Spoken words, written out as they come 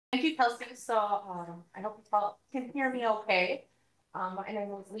Thank you, Kelsey. So I hope you all can hear me okay. My name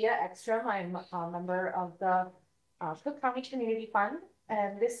is Leah Ekstrom. I'm a member of the Cook County Community Fund.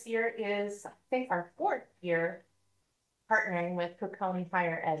 And this year is, I think, our fourth year partnering with Cook County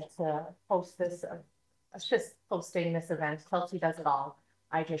Higher Ed to host this, just hosting this event. Kelsey does it all.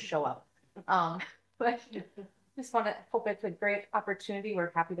 I just show up. But just want to hope it's a great opportunity.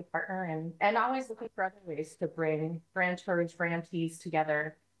 We're happy to partner and always looking for other ways to bring grantors, grantees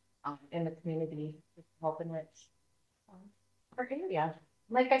together in the community to help enrich our area.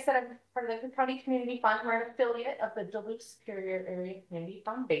 Like I said, I'm part of the Cook County Community Fund. We're an affiliate of the Duluth Superior Area Community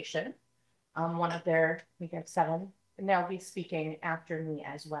Foundation. One of their, we have 7, and they'll be speaking after me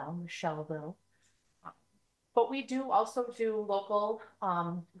as well. Michelle will. But we do also do local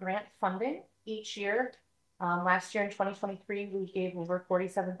grant funding each year. Last year in 2023, we gave over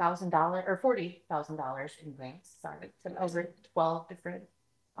 $47,000 or $40,000 in grants, sorry, to over 12 different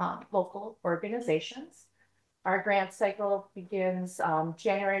local organizations. Our grant cycle begins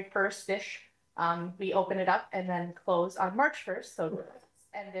January 1st-ish. We open it up and then close on March 1st. So it's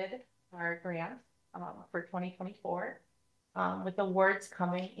ended our grant for 2024 with awards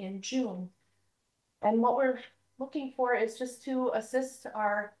coming in June. And what we're looking for is just to assist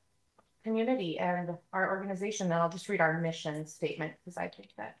our community and our organization. And I'll just read our mission statement because I think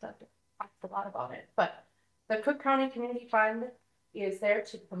that talks a lot about it. But the Cook County Community Fund is there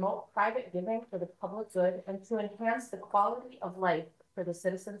to promote private giving for the public good and to enhance the quality of life for the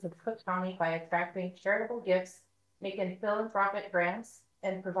citizens of Cook County by attracting charitable gifts, making philanthropic grants,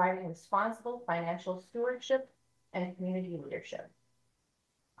 and providing responsible financial stewardship and community leadership.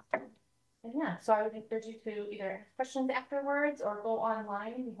 And yeah, so I would encourage you to either ask questions afterwards or go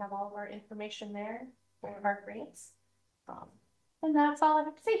online. We have all of our information there for our grants. And that's all I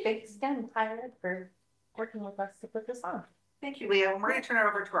have to say. Thanks again, Tyler, for working with us to put this on. Thank you, Leah. And we're going to turn it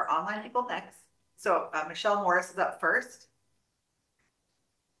over to our online people next. So Michelle Morris is up first.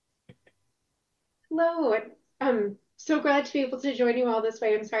 Hello. I'm so glad to be able to join you all this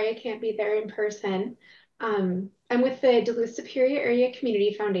way. I'm sorry I can't be there in person. I'm with the Duluth Superior Area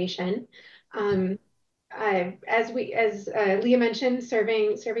Community Foundation. As Leah mentioned,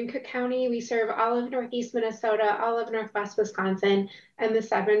 serving Cook County, we serve all of Northeast Minnesota, all of Northwest Wisconsin, and the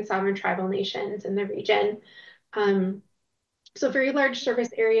 7 sovereign tribal nations in the region. So very large service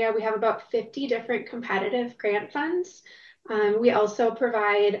area. We have about 50 different competitive grant funds. We also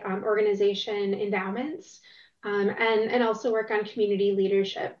provide organization endowments and also work on community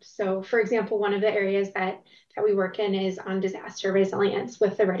leadership. So for example, one of the areas that we work in is on disaster resilience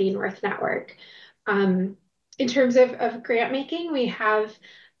with the Ready North Network. In terms of grant making, we have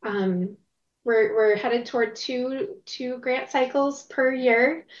we're headed toward two grant cycles per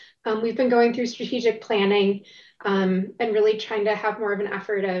year. We've been going through strategic planning and really trying to have more of an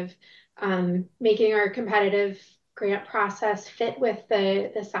effort of making our competitive grant process fit with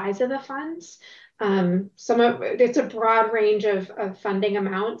the size of the funds. It's a broad range of funding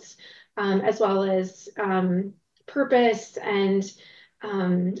amounts, as well as purpose and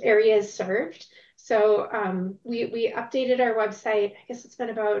areas served. So we updated our website, I guess it's been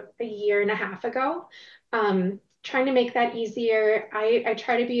about a year and a half ago, trying to make that easier. I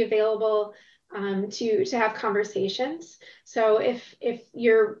try to be available to have conversations. So if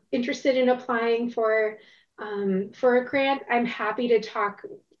you're interested in applying for a grant, I'm happy to talk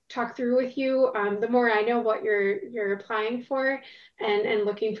through with you. The more I know what you're applying for and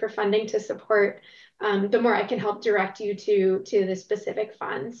looking for funding to support, the more I can help direct you to the specific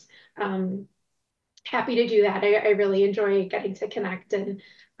funds. Happy to do that. I really enjoy getting to connect, and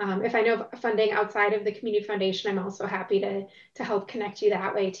if I know funding outside of the community foundation, I'm also happy to help connect you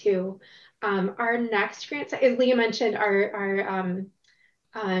that way too. Our next grant, as Leah mentioned, our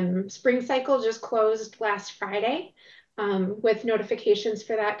spring cycle just closed last Friday, with notifications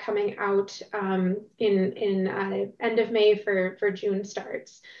for that coming out in end of May for June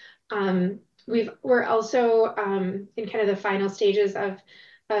starts. We're also in kind of the final stages of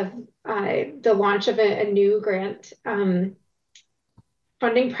the launch of a new grant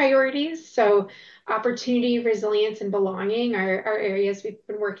funding priorities. So opportunity, resilience, and belonging are areas we've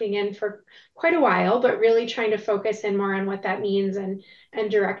been working in for quite a while, but really trying to focus in more on what that means and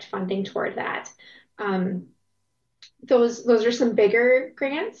direct funding toward that. Those are some bigger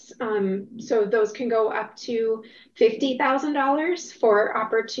grants. So those can go up to $50,000 for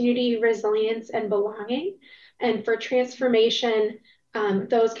opportunity, resilience, and belonging. And for transformation,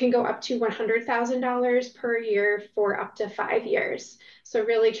 Those can go up to $100,000 per year for up to 5 years. So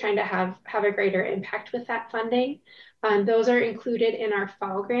really trying to have a greater impact with that funding. Those are included in our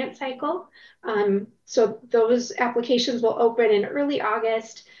fall grant cycle. So those applications will open in early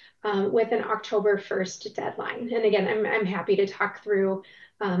August with an October 1st deadline. And again, I'm happy to talk through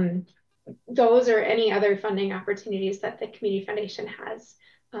those or any other funding opportunities that the Community Foundation has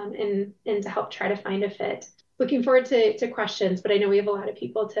and to help try to find a fit. Looking forward to questions, but I know we have a lot of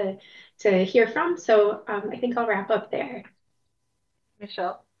people to hear from. So I think I'll wrap up there.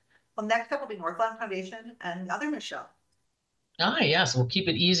 Michelle. Well, next up will be Northland Foundation and the other Michelle. Yes, we'll keep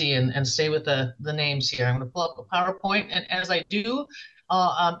it easy and stay with the names here. I'm going to pull up a PowerPoint, and as I do,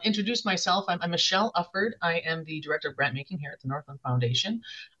 introduce myself. I'm Michelle Ufford. I am the Director of Grant Making here at the Northland Foundation.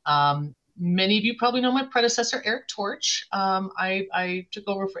 Many of you probably know my predecessor, Eric Torch. I took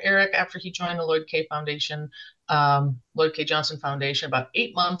over for Eric after he joined the Lloyd K. Foundation, Lloyd K. Johnson Foundation about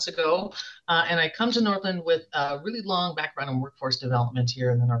 8 months ago. And I come to Northland with a really long background in workforce development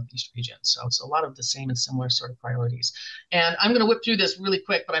here in the Northeast region. So it's a lot of the same and similar sort of priorities. And I'm going to whip through this really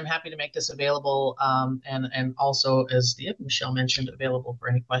quick, but I'm happy to make this available. And also, as Michelle mentioned, available for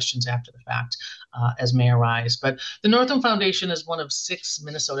any questions after the fact as may arise. But the Northland Foundation is one of 6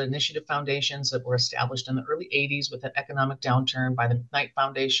 Minnesota Initiative Foundations that were established in the early 80s with an economic downturn by the McKnight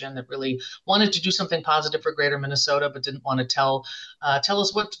Foundation that really wanted to do something positive for greater Minnesota, but didn't want to tell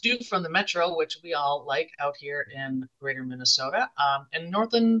us what to do from the metro, which we all like out here in greater Minnesota. And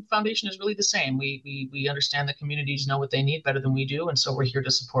Northland Foundation is really the same. We understand the communities know what they need better than we do, and so we're here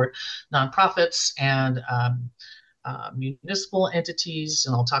to support nonprofits and municipal entities,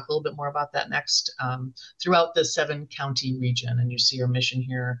 and I'll talk a little bit more about that next, throughout the 7-county region. And you see our mission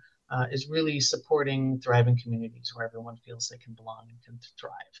here is really supporting thriving communities where everyone feels they can belong and can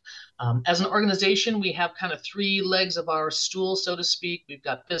thrive. As an organization, we have kind of 3 legs of our stool, so to speak. We've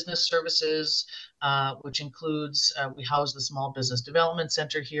got business services, which includes, we house the Small Business Development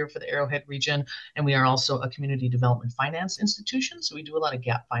Center here for the Arrowhead region, and we are also a community development finance institution. So we do a lot of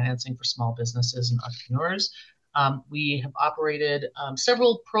gap financing for small businesses and entrepreneurs. We have operated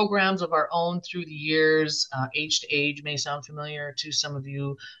several programs of our own through the years. Age to Age may sound familiar to some of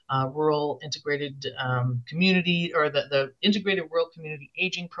you. Rural Integrated Community, or the Integrated Rural Community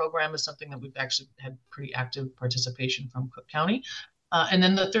Aging Program, is something that we've actually had pretty active participation from Cook County. And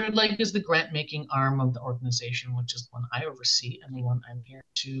then the third leg is the grant making arm of the organization, which is one I oversee and the one I'm here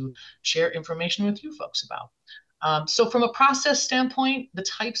to share information with you folks about. So from a process standpoint, the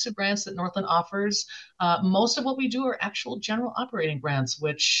types of grants that Northland offers, most of what we do are actual general operating grants,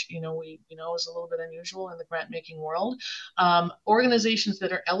 which we know is a little bit unusual in the grant making world. Organizations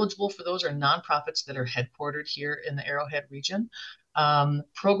that are eligible for those are nonprofits that are headquartered here in the Arrowhead region.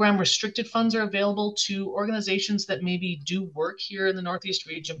 Program restricted funds are available to organizations that maybe do work here in the Northeast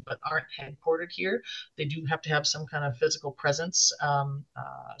region but aren't headquartered here. They do have to have some kind of physical presence,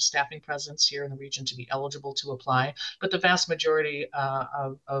 staffing presence here in the region to be eligible to apply. But the vast majority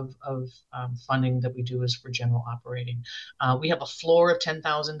of funding that we do is for general operating. We have a floor of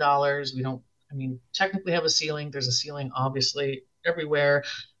 $10,000. We don't, technically have a ceiling. There's a ceiling, obviously, everywhere.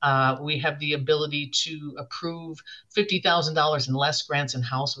 We have the ability to approve $50,000 and less grants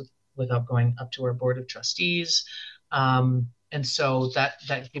in-house without going up to our board of trustees. And so that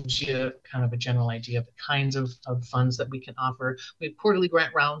gives you kind of a general idea of the kinds of funds that we can offer. We have quarterly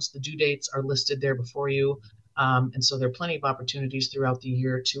grant rounds. The due dates are listed there before you. And so there are plenty of opportunities throughout the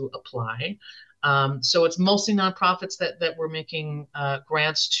year to apply. So it's mostly nonprofits that we're making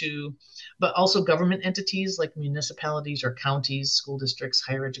grants to, but also government entities like municipalities or counties, school districts,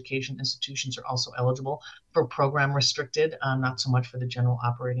 higher education institutions are also eligible for program restricted, not so much for the general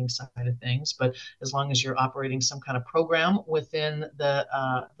operating side of things, but as long as you're operating some kind of program within the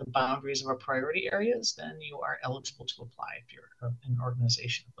boundaries of our priority areas, then you are eligible to apply if you're an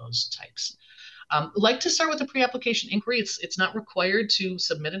organization of those types. Like to start with the pre-application inquiry. It's not required to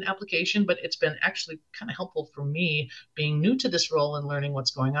submit an application, but it's been actually kind of helpful for me being new to this role and learning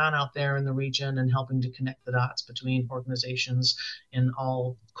what's going on out there in the region and helping to connect the dots between organizations in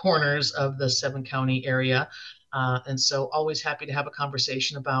all corners of the 7-county area. And so always happy to have a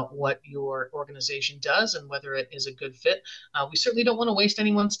conversation about what your organization does and whether it is a good fit. We certainly don't want to waste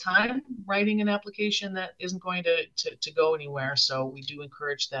anyone's time writing an application that isn't going to go anywhere. So we do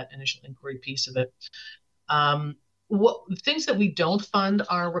encourage that initial inquiry piece of it. Things that we don't fund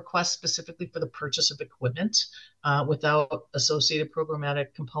are requests specifically for the purchase of equipment without associated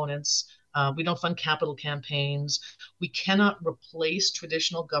programmatic components. We don't fund capital campaigns. We cannot replace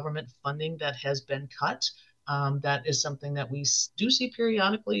traditional government funding that has been cut. That is something that we do see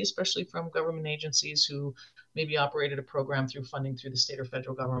periodically, especially from government agencies who maybe operated a program through funding through the state or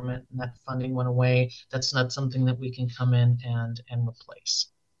federal government, and that funding went away. That's not something that we can come in and replace.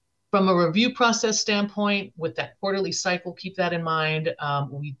 From a review process standpoint, with that quarterly cycle, keep that in mind.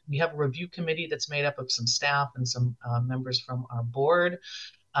 We have a review committee that's made up of some staff and some members from our board.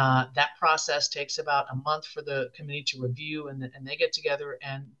 That process takes about a month for the committee to review, and they get together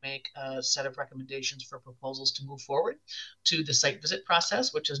and make a set of recommendations for proposals to move forward to the site visit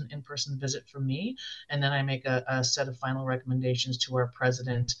process, which is an in-person visit for me. And then I make a set of final recommendations to our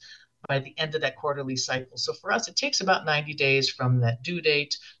president by the end of that quarterly cycle. So for us, it takes about 90 days from that due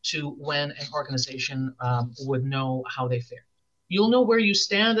date to when an organization would know how they fare. You'll know where you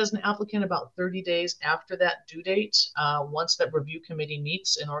stand as an applicant about 30 days after that due date. Once that review committee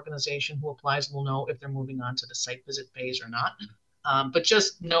meets, an organization who applies will know if they're moving on to the site visit phase or not. But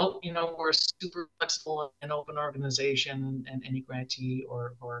just note, we're a super flexible and open organization, and any grantee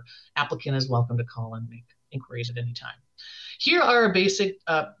or applicant is welcome to call and make inquiries at any time. Here are our basic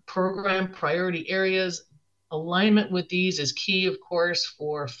program priority areas. Alignment with these is key, of course,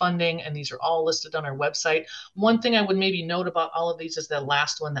 for funding, and these are all listed on our website. One thing I would maybe note about all of these is that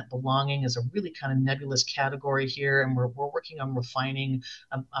last one, that belonging, is a really kind of nebulous category here, and we're working on refining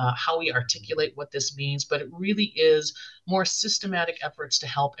how we articulate what this means, but it really is more systematic efforts to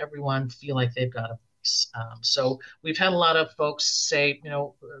help everyone feel like they've got a voice. So we've had a lot of folks say,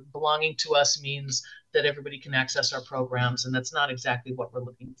 belonging to us means that everybody can access our programs, and that's not exactly what we're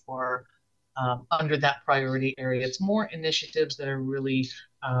looking for under that priority area. It's more initiatives that are really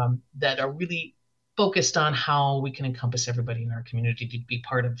focused on how we can encompass everybody in our community to be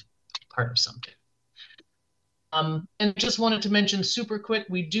part of something. And just wanted to mention super quick,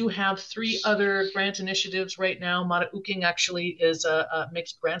 we do have 3 other grant initiatives right now. Marauking actually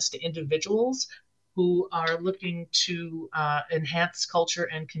makes grants to individuals who are looking to enhance culture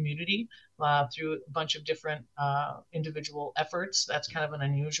and community through a bunch of different individual efforts. That's kind of an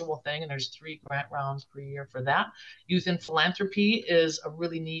unusual thing, and there's 3 grant rounds per year for that. Youth in Philanthropy is a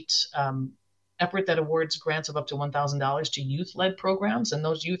really neat effort that awards grants of up to $1,000 to youth-led programs, and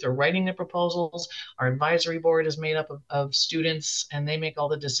those youth are writing the proposals. Our advisory board is made up of students, and they make all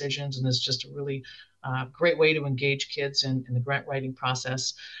the decisions, and it's just a really great way to engage kids in the grant writing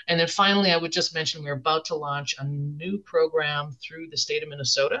process. And then finally, I would just mention we're about to launch a new program through the state of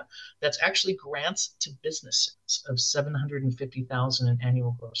Minnesota that's actually grants to businesses of $750,000 in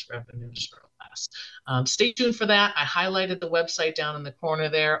annual gross revenues or less. Stay tuned for that. I highlighted the website down in the corner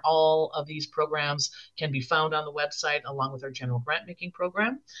there. All of these programs can be found on the website along with our general grant making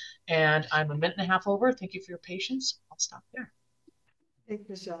program. And I'm a minute and a half over. Thank you for your patience. I'll stop there. Thank you,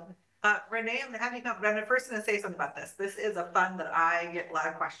 Michelle. Renee, I'm happy to come, but I'm first going to say something about this. This is a fund that I get a lot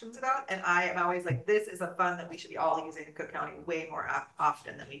of questions about, and I am always like, this is a fund that we should be all using in Cook County way more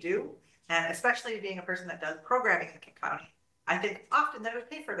often than we do. And especially being a person that does programming in Cook County, I think often that would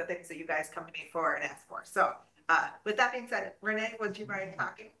pay for the things that you guys come to me for and ask for. So with that being said, Renee, would you mind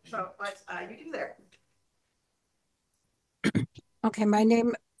talking about what you do there? Okay, my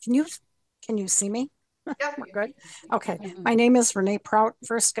name, can you see me? Yeah, we're good. Okay, my name is Renee Prout.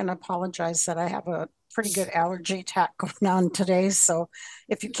 First, going to apologize that I have a pretty good allergy attack going on today. So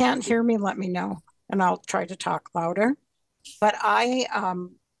if you can't hear me, let me know, and I'll try to talk louder. But I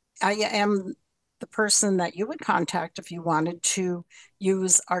am the person that you would contact if you wanted to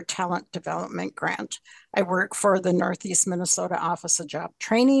use our talent development grant. I work for the Northeast Minnesota Office of Job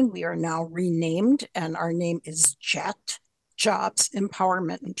Training. We are now renamed, and our name is JET, Jobs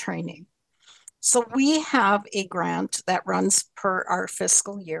Empowerment and Training. So we have a grant that runs per our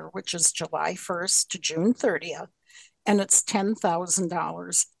fiscal year, which is July 1st to June 30th, and it's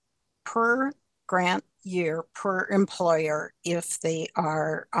 $10,000 per grant year per employer if they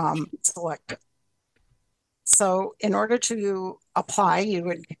are selected. So in order to apply, you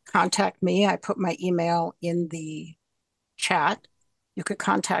would contact me. I put my email in the chat. You could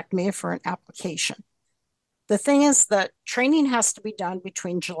contact me for an application. The thing is that training has to be done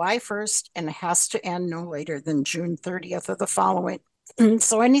between July 1st and it has to end no later than June 30th of the following.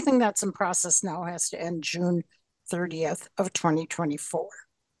 So anything that's in process now has to end June 30th of 2024.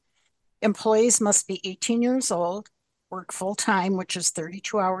 Employees must be 18 years old, work full-time, which is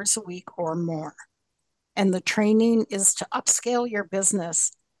 32 hours a week or more. And the training is to upscale your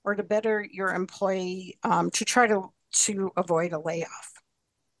business or to better your employee to try to avoid a layoff.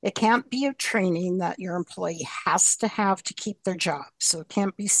 It can't be a training that your employee has to have to keep their job. So it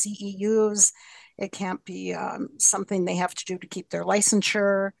can't be CEUs. It can't be something they have to do to keep their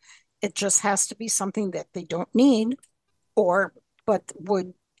licensure. It just has to be something that they don't need, but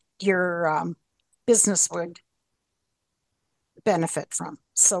would your business would benefit from.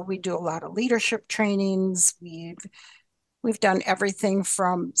 So we do a lot of leadership trainings. We've done everything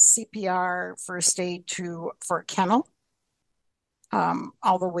from CPR, first aid for a kennel,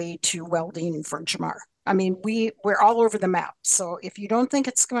 all the way to welding for Jamar. I mean, we're all over the map. So if you don't think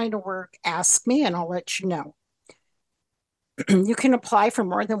it's going to work, ask me and I'll let you know. You can apply for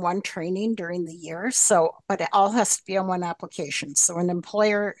more than one training during the year. So, but it all has to be on one application. So an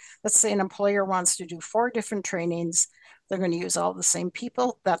employer, let's say an employer wants to do 4 different trainings. They're going to use all the same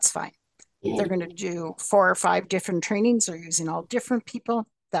people. That's fine. They're going to do 4 or 5 different trainings. They're using all different people.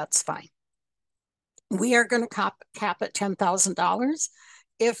 That's fine. We are going to cap at $10,000.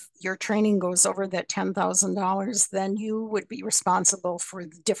 If your training goes over that $10,000, then you would be responsible for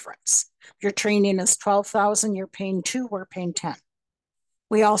the difference. If your training is $12,000, you're paying 2, we're paying 10.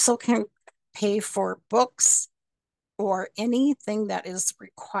 We also can pay for books or anything that is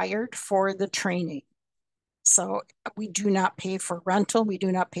required for the training. So we do not pay for rental. We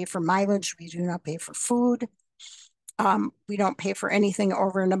do not pay for mileage. We do not pay for food. We don't pay for anything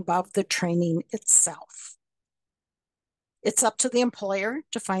over and above the training itself. It's up to the employer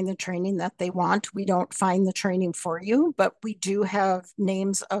to find the training that they want. We don't find the training for you, but we do have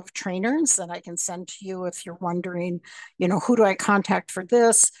names of trainers that I can send to you if you're wondering, you know, who do I contact for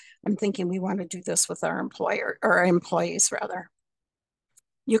this? I'm thinking we want to do this with our employer or our employees rather.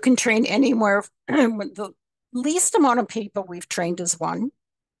 You can train anywhere. The least amount of people we've trained is 1,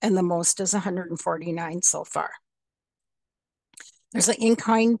 and the most is 149 so far. There's an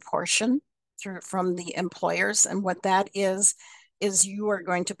in-kind portion from the employers, and what that is you are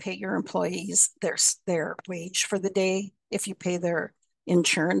going to pay your employees their wage for the day. If you pay their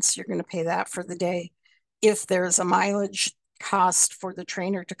insurance, you're going to pay that for the day. If there's a mileage cost for the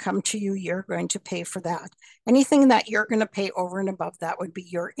trainer to come to you, you're going to pay for that. Anything that you're going to pay over and above that would be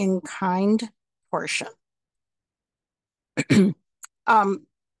your in-kind portion.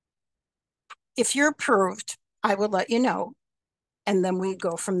 If you're approved, I will let you know. And then we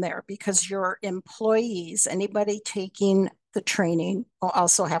go from there, because your employees, anybody taking the training, will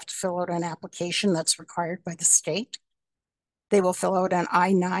also have to fill out an application that's required by the state. They will fill out an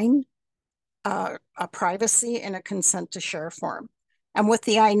I-9, a privacy and a consent to share form. And with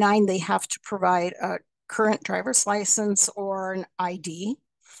the I-9, they have to provide a current driver's license or an ID.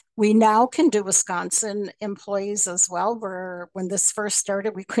 We now can do Wisconsin employees as well, where when this first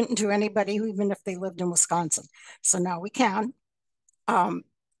started, we couldn't do anybody even if they lived in Wisconsin. So now we can. And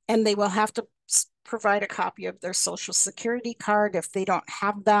they will have to provide a copy of their social security card. If they don't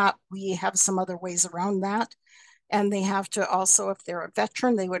have that, we have some other ways around that. And they have to also, if they're a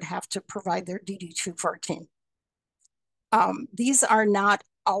veteran, they would have to provide their DD-214. These are not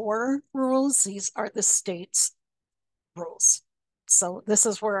our rules. These are the state's rules. So this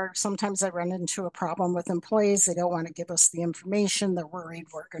is where sometimes I run into a problem with employees. They don't want to give us the information. They're worried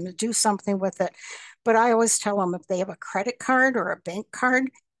we're going to do something with it. But I always tell them if they have a credit card or a bank card,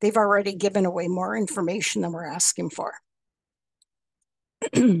 they've already given away more information than we're asking for.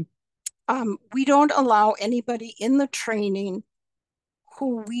 We don't allow anybody in the training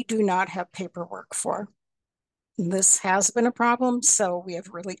who we do not have paperwork for. This has been a problem, so we have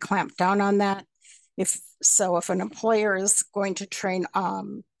really clamped down on that. If an employer is going to train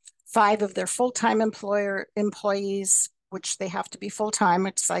 5 of their full-time employees, which they have to be full-time,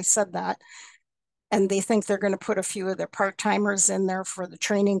 which I said that, and they think they're going to put a few of their part-timers in there for the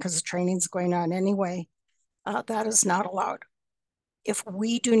training because the training's going on anyway, that is not allowed. If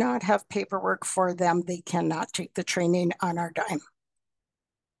we do not have paperwork for them, they cannot take the training on our dime.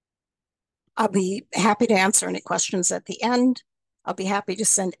 I'll be happy to answer any questions at the end. I'll be happy to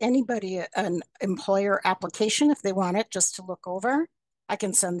send anybody an employer application if they want it, just to look over. I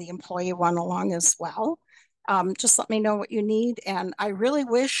can send the employee one along as well. Just let me know what you need. And I really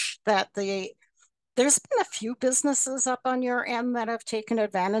wish that there's been a few businesses up on your end that have taken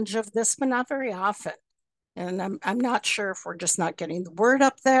advantage of this, but not very often. And I'm not sure if we're just not getting the word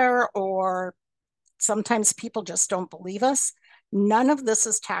up there, or sometimes people just don't believe us. None of this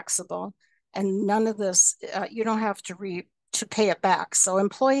is taxable, and none of this, you don't have to pay it back. So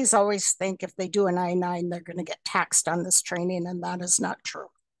employees always think if they do an I-9, they're going to get taxed on this training, and that is not true.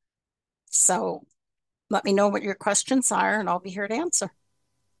 So let me know what your questions are, and I'll be here to answer.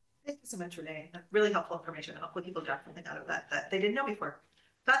 Thank you so much, Renee. That's really helpful information. Hopefully people got something out of that they didn't know before.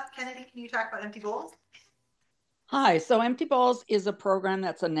 Beth Kennedy, can you talk about Empty Bowls? Hi, so Empty Bowls is a program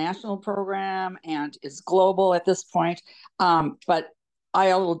that's a national program and is global at this point. But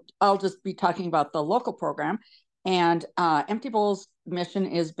I'll just be talking about the local program. And Empty Bowls' mission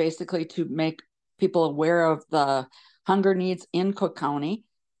is basically to make people aware of the hunger needs in Cook County,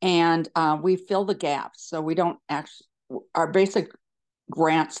 and we fill the gaps. So we don't actually, our basic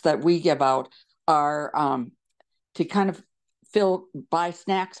grants that we give out are to kind of buy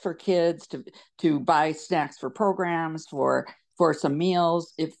snacks for kids, to buy snacks for programs, for some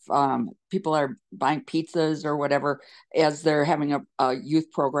meals, if people are buying pizzas or whatever as they're having a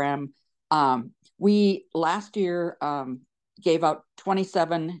youth program. We last year gave out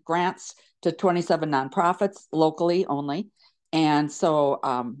 27 grants to 27 nonprofits locally only. And so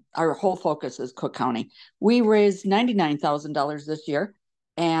our whole focus is Cook County. We raised $99,000 this year.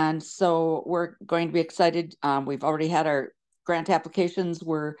 And so we're going to be excited. We've already had our grant applications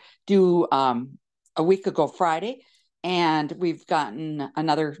were due a week ago Friday. And we've gotten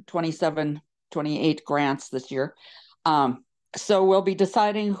another 28 grants this year. So we'll be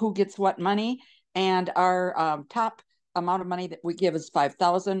deciding who gets what money. And our top amount of money that we give is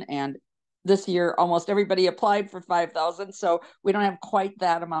 $5,000. And this year, almost everybody applied for $5,000. So we don't have quite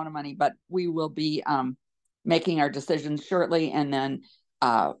that amount of money, but we will be making our decisions shortly. And then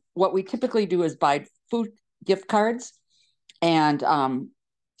what we typically do is buy food gift cards. And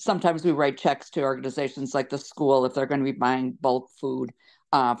sometimes we write checks to organizations like the school if they're going to be buying bulk food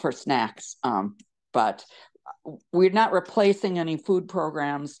for snacks. But we're not replacing any food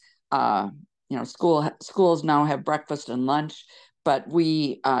programs. Schools now have breakfast and lunch, but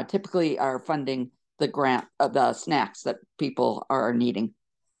we typically are funding the snacks that people are needing.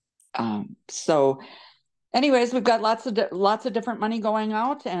 So anyways, we've got lots of different money going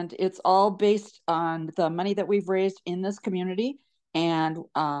out, and it's all based on the money that we've raised in this community. And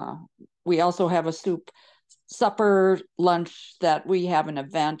we also have a supper, lunch that we have an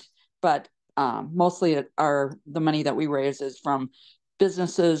event, but mostly the money that we raise is from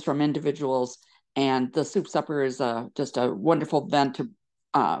businesses, from individuals. And the soup supper is just a wonderful event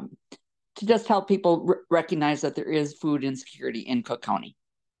to just help people recognize that there is food insecurity in Cook County.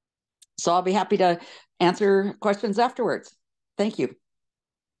 So I'll be happy to answer questions afterwards. Thank you.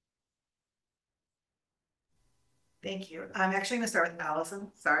 Thank you. I'm actually going to start with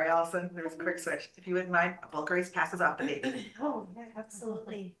Allison. Sorry, Allison, there was a quick switch. If you wouldn't mind, while Grace passes off the baby. Oh, yeah,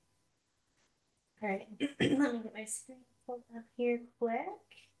 absolutely. All right, let me get my screen pulled up here quick.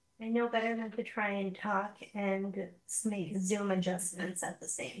 I know better than to try and talk and make Zoom adjustments at the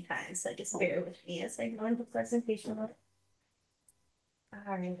same time, so just bear with me as I go into presentation mode.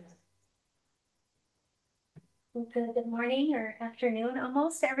 All right. Good morning or afternoon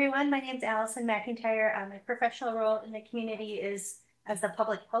almost, everyone. My name is Allison McIntyre. My professional role in the community is as the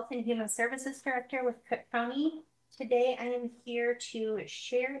Public Health and Human Services Director with Cook County. Today, I am here to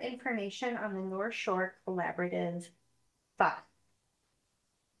share information on the North Shore Collaborative Fund.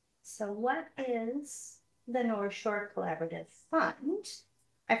 So what is the North Shore Collaborative Fund?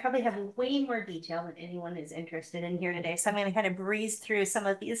 I probably have way more detail than anyone is interested in here today. So I'm going to kind of breeze through some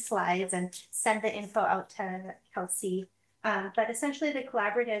of these slides and send the info out to Kelsey. But essentially the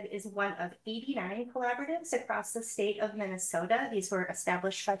collaborative is one of 89 collaboratives across the state of Minnesota. These were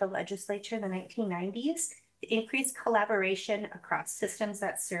established by the legislature in the 1990s to increase collaboration across systems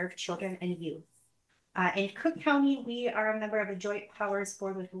that serve children and youth. In Cook County, we are a member of a joint powers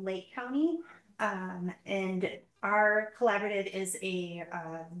board with Lake County. And our collaborative is a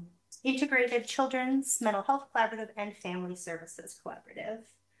integrated children's mental health collaborative and family services collaborative.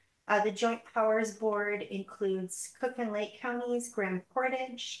 The Joint Powers Board includes Cook and Lake Counties, Grand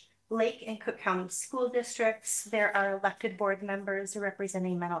Portage, Lake and Cook County school districts. There are elected board members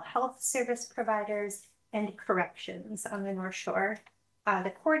representing mental health service providers and corrections on the North Shore.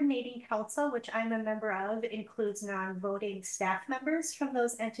 The Coordinating Council, which I'm a member of, includes non-voting staff members from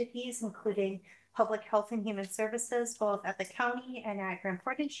those entities, including Public Health and Human Services, both at the county and at Grand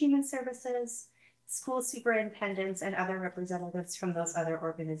Portage Human Services, school superintendents, and other representatives from those other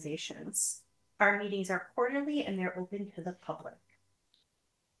organizations. Our meetings are quarterly and they're open to the public.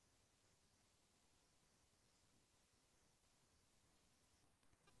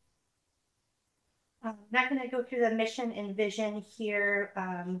 I'm not going to go through the mission and vision here,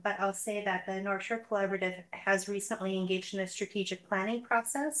 but I'll say that the North Shore Collaborative has recently engaged in a strategic planning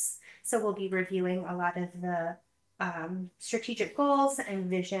process. So we'll be reviewing a lot of the strategic goals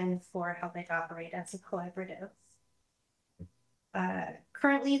and vision for how they operate as a collaborative.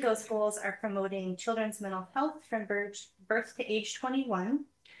 Currently, those goals are promoting children's mental health from birth to age 21,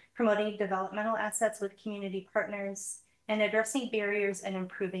 promoting developmental assets with community partners, and addressing barriers and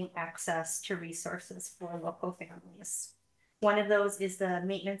improving access to resources for local families. One of those is the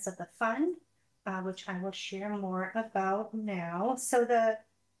maintenance of the fund, which I will share more about now. So the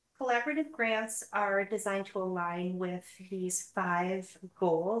collaborative grants are designed to align with these 5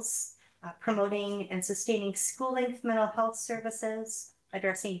 goals: promoting and sustaining school-length mental health services,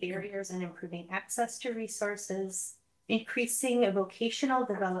 addressing barriers and improving access to resources, increasing vocational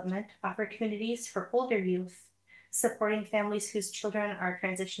development opportunities for older youth, supporting families whose children are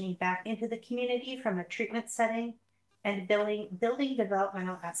transitioning back into the community from a treatment setting, and building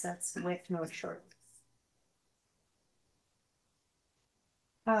developmental assets with North Shore.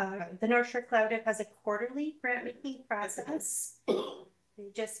 The North Shore Collaborative has a quarterly grant making process.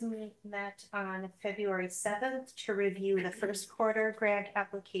 We just met on February 7th to review the first quarter grant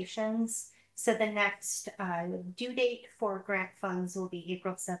applications. So the next due date for grant funds will be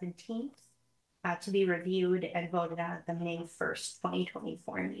April 17th to be reviewed and voted on at the May 1st,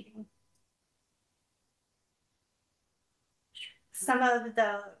 2024 meeting. Some of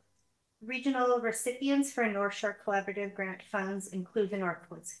the regional recipients for North Shore Collaborative grant funds include the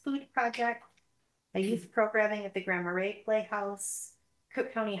Northwoods Food Project, a youth programming at the Grandma Ray Playhouse,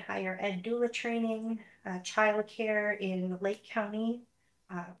 Cook County Higher Ed Doula Training, child care in Lake County,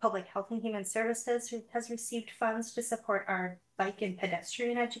 Public Health and Human Services has received funds to support our bike and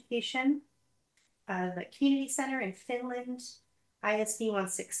pedestrian education, the Community Center in Finland, ISD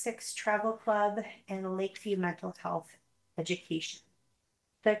 166 Travel Club, and Lakeview Mental Health Education.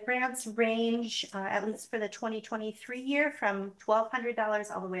 The grants range, at least for the 2023 year, from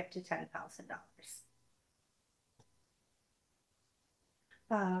 $1,200 all the way up to $10,000.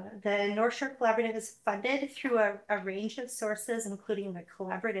 The North Shore Collaborative is funded through a range of sources, including the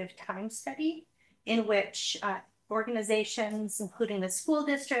Collaborative Time Study, in which organizations, including the school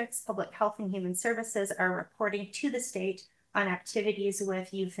districts, Public Health and Human Services, are reporting to the state on activities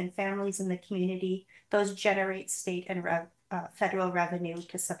with youth and families in the community. Those generate state and federal revenue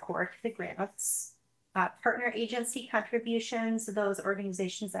to support the grants. Partner agency contributions, those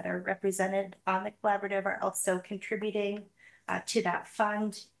organizations that are represented on the collaborative are also contributing to that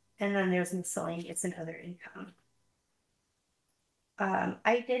fund. And then there's miscellaneous and other income.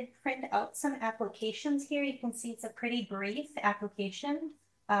 I did print out some applications here. You can see it's a pretty brief application,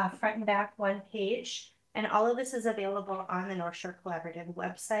 front and back, one page. And all of this is available on the North Shore Collaborative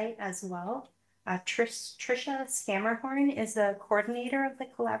website as well. Trisha Scamehorn is the coordinator of the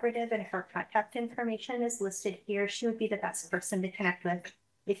collaborative, and her contact information is listed here. She would be the best person to connect with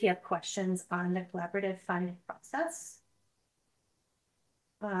if you have questions on the collaborative fund process.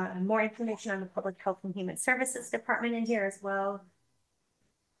 More information on the Public Health and Human Services Department in here as well.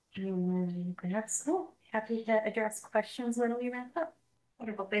 And that's happy to address questions when we wrap up.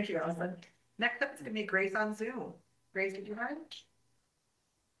 Wonderful, thank you, Allison. Next up is going to be Grace on Zoom. Grace, did you mind?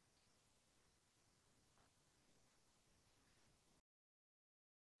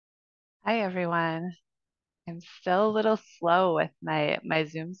 Hi, everyone. I'm still a little slow with my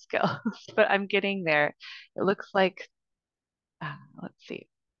Zoom skills, but I'm getting there. It looks like, let's see,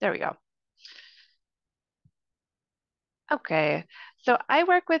 there we go. Okay, so I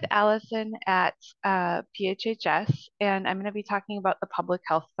work with Eliasen at PHHS, and I'm going to be talking about the Public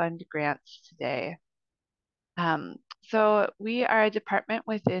Health Fund grants today. So we are a department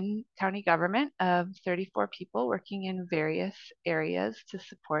within county government of 34 people working in various areas to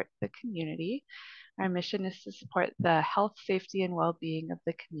support the community. Our mission is to support the health, safety, and well-being of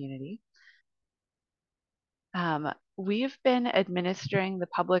the community. We've been administering the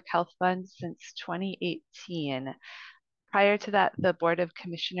Public Health Fund since 2018. Prior to that, the Board of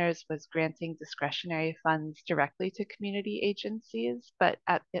Commissioners was granting discretionary funds directly to community agencies, but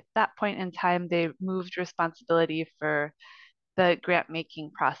at that point in time, they moved responsibility for the grant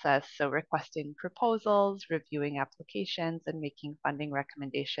making process, so requesting proposals, reviewing applications, and making funding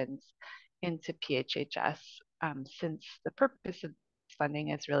recommendations into PHHS, since the purpose of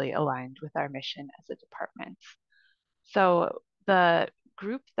funding is really aligned with our mission as a department. So the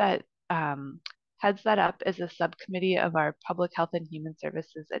group that heads that up is a subcommittee of our Public Health and Human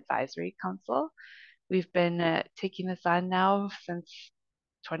Services Advisory Council. We've been taking this on now since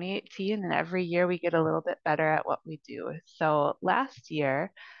 2018, and every year we get a little bit better at what we do. So last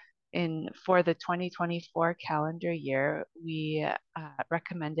year, for the 2024 calendar year, we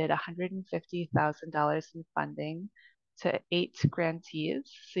recommended $150,000 in funding to 8 grantees.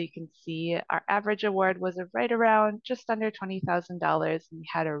 So you can see our average award was right around just under $20,000, and we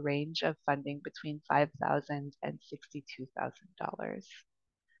had a range of funding between $5,000 and $62,000.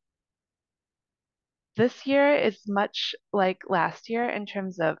 This year is much like last year in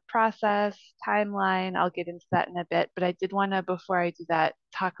terms of process, timeline. I'll get into that in a bit, but I did want to, before I do that,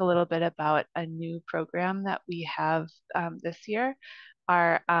 talk a little bit about a new program that we have this year.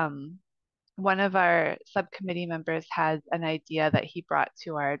 One of our subcommittee members has an idea that he brought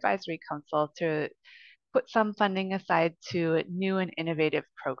to our advisory council to put some funding aside to new and innovative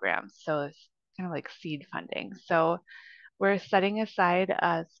programs. So it's kind of like seed funding. So we're setting aside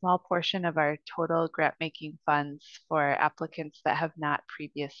a small portion of our total grant making funds for applicants that have not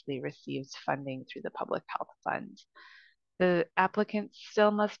previously received funding through the Public Health Fund. The applicants still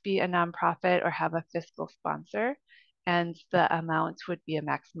must be a nonprofit or have a fiscal sponsor, and the amount would be a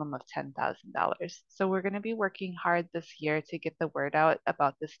maximum of $10,000. So we're going to be working hard this year to get the word out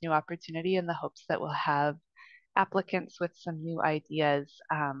about this new opportunity in the hopes that we'll have applicants with some new ideas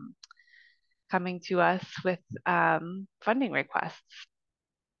coming to us with funding requests.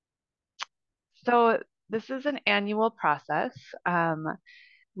 So this is an annual process.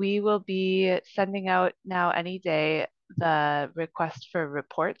 We will be sending out now any day the request for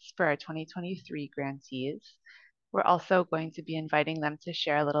reports for our 2023 grantees. We're also going to be inviting them to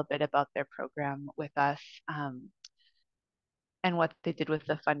share a little bit about their program with us and what they did with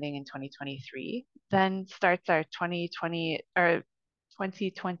the funding in 2023. Then starts our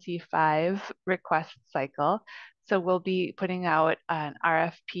 2025 request cycle. So we'll be putting out an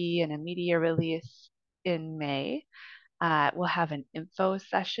RFP and a media release in May. We'll have an info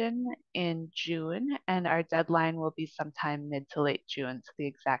session in June, and our deadline will be sometime mid to late June. So the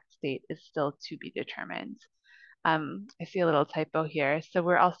exact date is still to be determined. I see a little typo here. So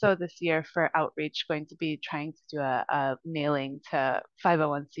we're also this year for outreach going to be trying to do a mailing to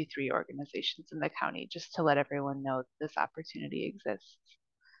 501c3 organizations in the county just to let everyone know this opportunity exists.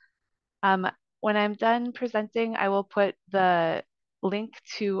 When I'm done presenting, I will put the link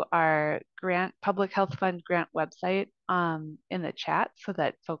to our Public Health Fund grant website in the chat so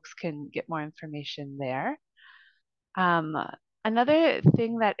that folks can get more information there. Another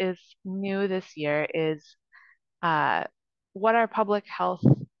thing that is new this year is what our public health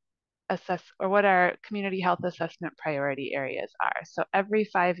what our community health assessment priority areas are. So every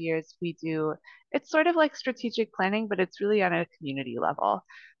 5 years we do, it's sort of like strategic planning, but it's really on a community level.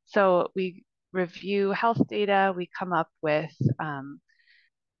 So we review health data, we come up with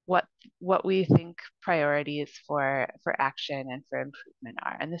what we think priorities for action and for improvement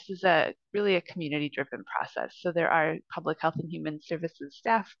are. And this is really a community-driven process. So there are public health and human services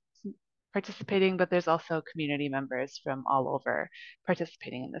staff participating, but there's also community members from all over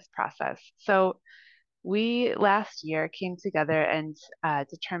participating in this process. So we last year came together and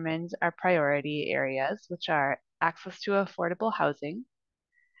determined our priority areas, which are access to affordable housing,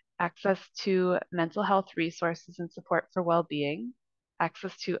 access to mental health resources and support for well-being,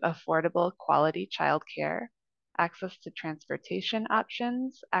 access to affordable quality childcare, access to transportation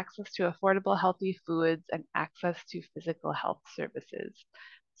options, access to affordable healthy foods, and access to physical health services.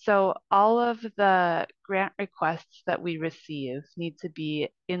 So all of the grant requests that we receive need to be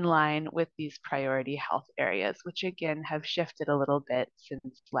in line with these priority health areas, which again have shifted a little bit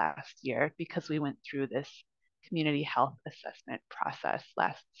since last year because we went through this community health assessment process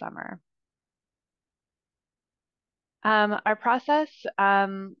last summer. Our process,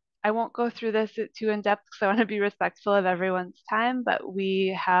 I won't go through this too in depth because I want to be respectful of everyone's time, but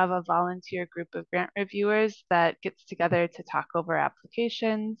we have a volunteer group of grant reviewers that gets together to talk over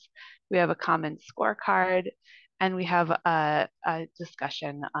applications. We have a common scorecard, and we have a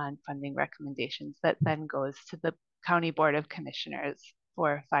discussion on funding recommendations that then goes to the County Board of Commissioners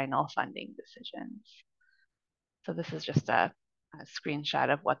for final funding decisions. So this is just a screenshot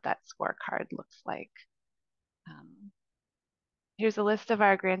of what that scorecard looks like. Here's a list of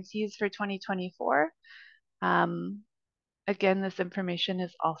our grantees for 2024. Again, this information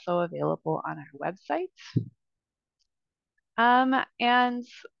is also available on our website. And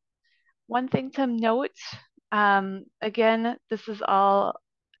one thing to note, again, this is all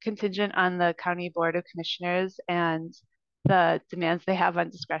contingent on the County Board of Commissioners and the demands they have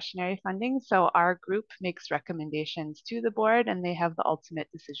on discretionary funding. So our group makes recommendations to the board and they have the ultimate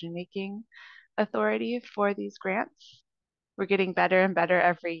decision-making authority for these grants. We're getting better and better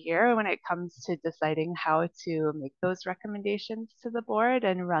every year when it comes to deciding how to make those recommendations to the board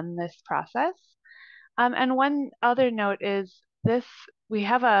and run this process. And one other note is we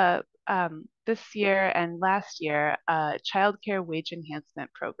have this year and last year, a childcare wage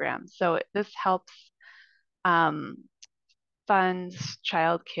enhancement program. So this helps fund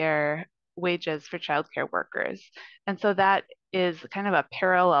childcare wages for childcare workers. And so that is kind of a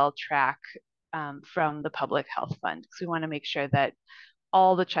parallel track from the Public Health Fund, because we want to make sure that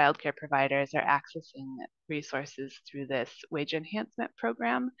all the childcare providers are accessing resources through this wage enhancement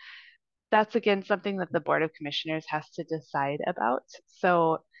program. That's again something that the Board of Commissioners has to decide about.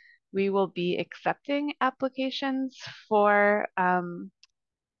 So we will be accepting applications for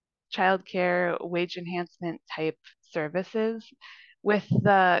childcare wage enhancement type services with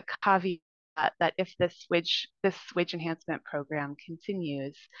the caveat that if this wage enhancement program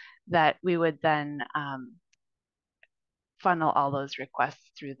continues, that we would then funnel all those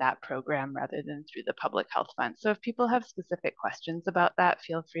requests through that program rather than through the public health fund. So if people have specific questions about that,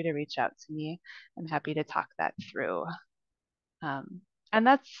 feel free to reach out to me. I'm happy to talk that through. And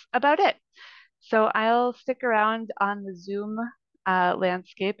that's about it. So I'll stick around on the Zoom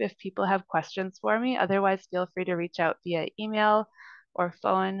landscape if people have questions for me. Otherwise, feel free to reach out via email or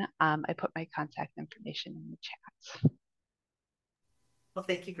phone. I put my contact information in the chat. Well,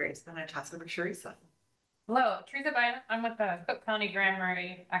 thank you, Grace. Then I toss it over to Teresa. Hello, Trisha Scamehorn. I'm with the Cook County Grand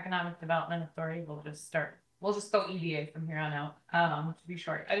Marais Economic Development Authority. We'll just go EDA from here on out, to be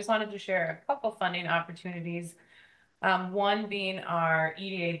short. I just wanted to share a couple funding opportunities. One being our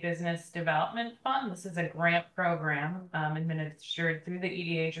EDA Business Development Fund. This is a grant program administered through the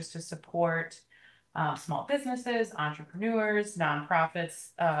EDA just to support small businesses, entrepreneurs, nonprofits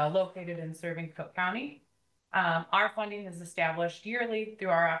located and serving Cook County. Our funding is established yearly through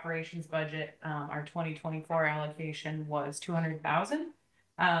our operations budget. Our 2024 allocation was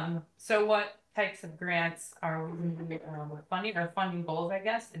 $200,000. So what types of grants are we funding, or funding goals, I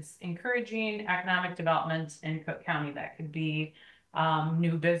guess? It's encouraging economic development in Cook County. That could be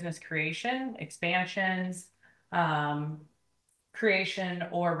new business creation, expansions, creation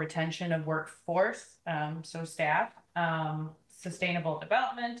or retention of workforce, so staff, sustainable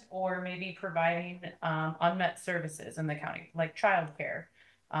development, or maybe providing unmet services in the county, like childcare,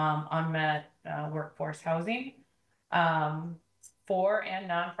 unmet workforce housing. For and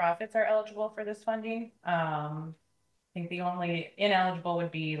nonprofits are eligible for this funding. I think the only ineligible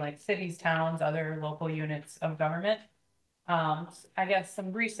would be like cities, towns, other local units of government. I guess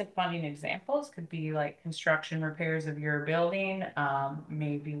some recent funding examples could be like construction repairs of your building,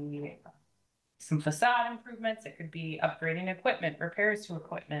 maybe some facade improvements. It could be upgrading equipment, repairs to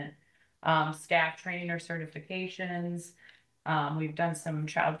equipment, staff training or certifications. We've done some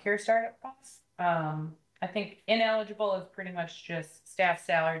childcare startup costs. I think ineligible is pretty much just staff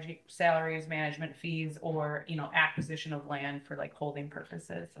salaries, management fees, or, acquisition of land for like holding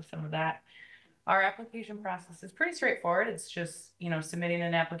purposes. So some of that. Our application process is pretty straightforward. It's just, submitting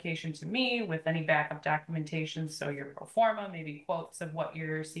an application to me with any backup documentation. So your pro forma, maybe quotes of what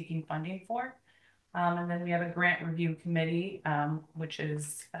you're seeking funding for. And then we have a grant review committee, which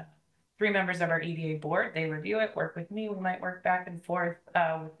is 3 members of our EDA board. They review it, work with me. We might work back and forth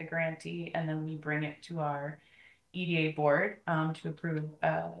with the grantee, and then we bring it to our EDA board to approve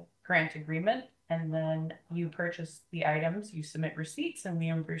a grant agreement. And then you purchase the items, you submit receipts, and we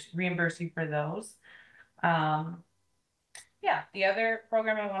reimburse you for those. The other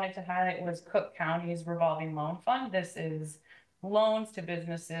program I wanted to highlight was Cook County's revolving loan fund. This is loans to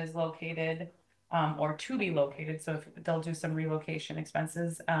businesses located or to be located. So if they'll do some relocation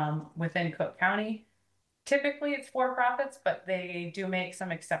expenses within Cook County. Typically it's for-profits, but they do make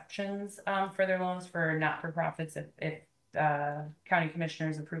some exceptions for their loans for not-for-profits if county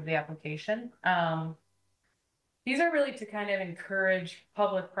commissioners approve the application. These are really to kind of encourage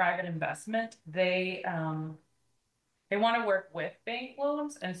public-private investment. They want to work with bank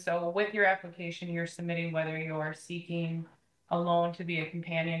loans. And so with your application, you're submitting whether you're seeking a loan to be a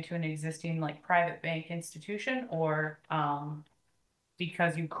companion to an existing like private bank institution, or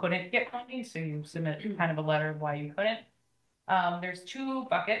because you couldn't get funding, so you submit kind of a letter of why you couldn't. There's 2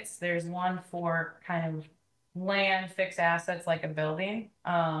 buckets. There's one for kind of land, fixed assets like a building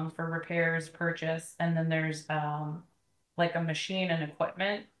for repairs, purchase, and then there's like a machine and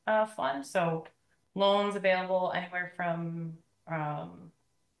equipment fund. So loans available anywhere from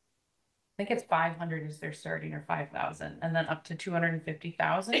I think it's 500 is their starting, or 5,000, and then up to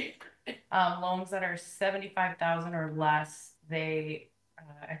 250,000. Loans that are 75,000 or less, they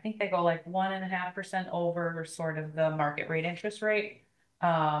I think they go like 1.5% over sort of the market rate interest rate.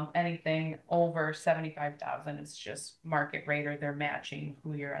 Anything over 75,000 is just market rate, or they're matching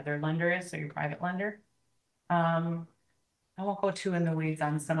who your other lender is, so your private lender. I won't go too in the weeds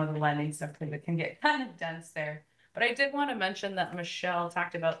on some of the lending stuff because it can get kind of dense there. But I did want to mention that Michelle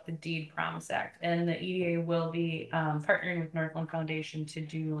talked about the Deed Promise Act, and the EDA will be partnering with Northland Foundation to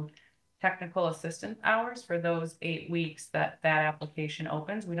do technical assistance hours for those 8 weeks that application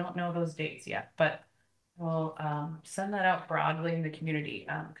opens. We don't know those dates yet, but we'll send that out broadly in the community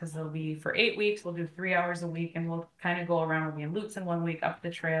because they'll be for 8 weeks. We'll do 3 hours a week, and we'll kind of go around. We'll be in Lutz in 1 week, up the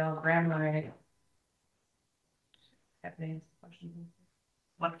trail, Grand Marais. Have any questions?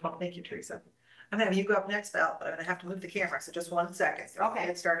 Wonderful. Thank you, Teresa. I'm gonna have you go up next, Val, but I'm gonna have to move the camera. So just 1 second. So Okay.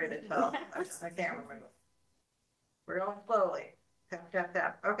 Get started until my camera moves. We're going slowly. Tap, tap,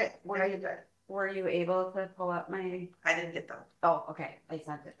 tap. Okay. Where are you good? Were you able to pull up my? I didn't get them. Oh, okay. I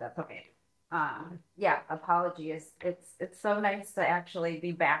sent it. That's okay. Yeah, apologies. It's so nice to actually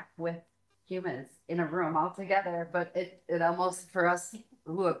be back with humans in a room all together, but it almost, for us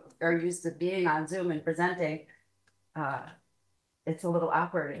who are used to being on Zoom and presenting, it's a little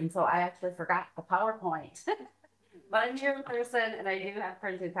awkward. And so I actually forgot the PowerPoint. But I'm here in person and I do have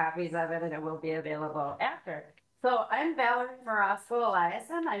printed copies of it and it will be available after. So I'm Valerie Marasco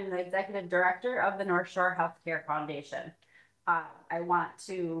Eliasen. I'm the Executive Director of the North Shore Healthcare Foundation. I want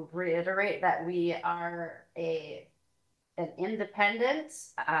to reiterate that we are an independent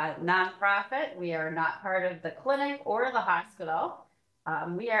nonprofit. We are not part of the clinic or the hospital.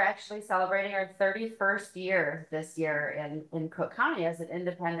 We are actually celebrating our 31st year this year in Cook County as an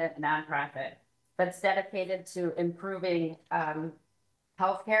independent nonprofit that's dedicated to improving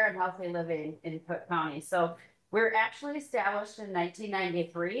healthcare and healthy living in Cook County. So we're actually established in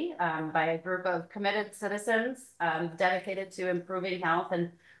 1993 by a group of committed citizens dedicated to improving health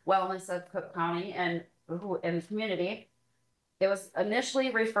and wellness of Cook County and the community. It was initially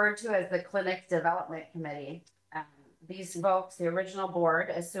referred to as the Clinic Development Committee. These folks, the original board,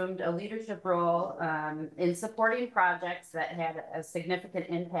 assumed a leadership role in supporting projects that had a significant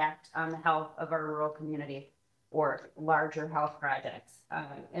impact on the health of our rural community or larger health projects.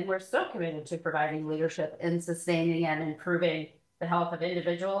 And we're still committed to providing leadership in sustaining and improving the health of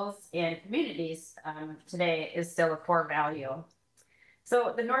individuals and communities. Today is still a core value.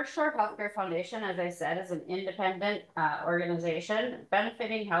 So the North Shore Healthcare Foundation, as I said, is an independent organization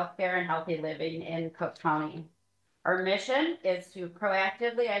benefiting healthcare and healthy living in Cook County. Our mission is to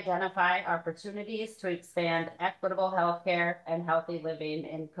proactively identify opportunities to expand equitable healthcare and healthy living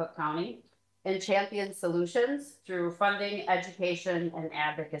in Cook County and champion solutions through funding, education, and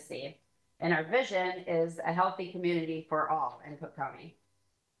advocacy. And our vision is a healthy community for all in Cook County.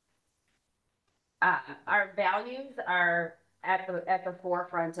 Our values are at the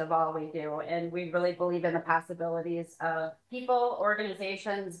forefront of all we do, and we really believe in the possibilities of people,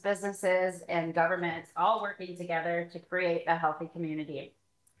 organizations, businesses, and governments all working together to create a healthy community.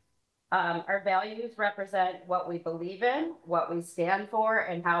 Our values represent what we believe in, what we stand for,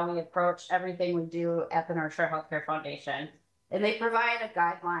 and how we approach everything we do at the North Shore Healthcare Foundation. And they provide a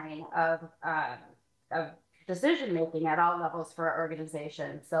guideline of decision-making at all levels for our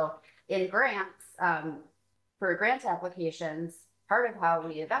organization. So in grants, for grant applications, part of how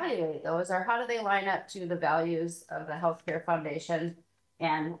we evaluate those are how do they line up to the values of the Healthcare Foundation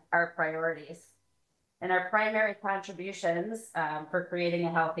and our priorities. And our primary contributions for creating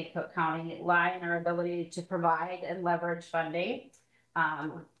a healthy Cook County lie in our ability to provide and leverage funding,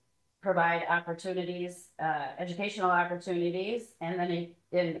 provide opportunities, educational opportunities, and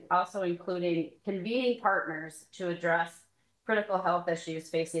then also including convening partners to address critical health issues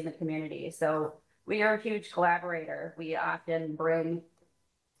facing the community. So we are a huge collaborator. We often bring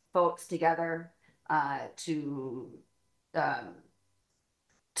folks together to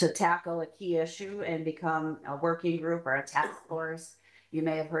tackle a key issue and become a working group or a task force. You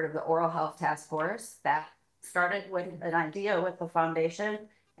may have heard of the Oral Health Task Force. That started with an idea with the foundation,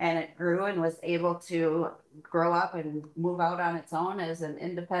 and it grew and was able to grow up and move out on its own as an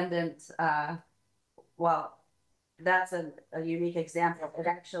independent, well, that's a unique example. It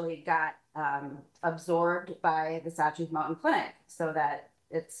actually got absorbed by the Sawtooth Mountain Clinic so that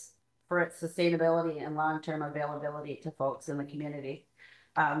it's for its sustainability and long-term availability to folks in the community.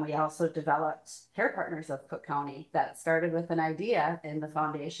 We also developed Care Partners of Cook County that started with an idea in the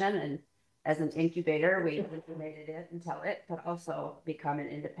foundation, and as an incubator, we incubated it until it could also become an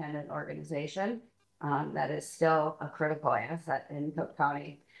independent organization that is still a critical asset in Cook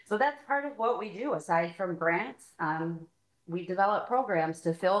County. So that's part of what we do. Aside from grants, we develop programs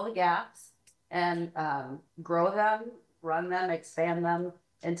to fill the gaps and grow them, run them, expand them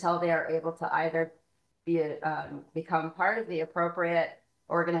until they are able to either become part of the appropriate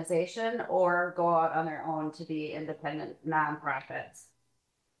organization or go out on their own to be independent nonprofits.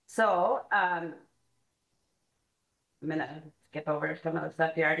 So I'm gonna skip over some of the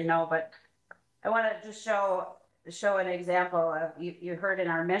stuff you already know, but I want to just show an example of, you heard in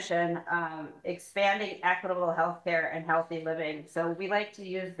our mission, expanding equitable healthcare and healthy living. So we like to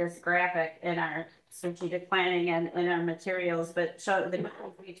use this graphic in our strategic planning and in our materials, but show the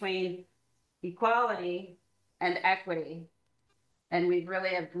difference between equality and equity. And we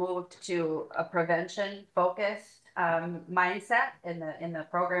really have moved to a prevention focused mindset in the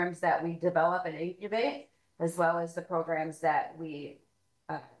programs that we develop and incubate, as well as the programs that we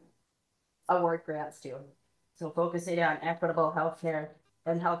award grants to. So focusing on equitable healthcare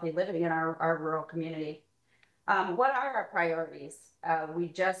and healthy living in our rural community. What are our priorities? We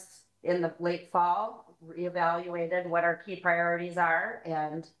just, in the late fall, reevaluated what our key priorities are,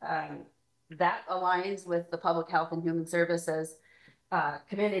 and that aligns with the Public Health and Human Services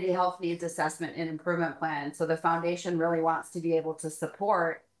community health needs assessment and improvement plan. So the foundation really wants to be able to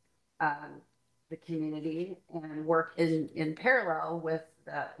support the community and work in parallel with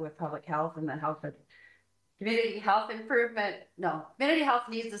public health and the health of community health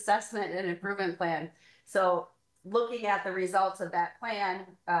needs assessment and improvement plan. So looking at the results of that plan,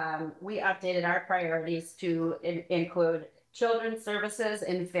 we updated our priorities to include children's services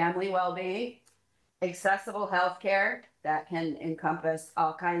and family well-being, accessible healthcare that can encompass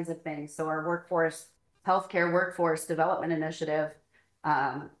all kinds of things. So our healthcare workforce development initiative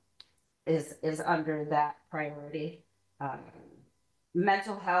is under that priority.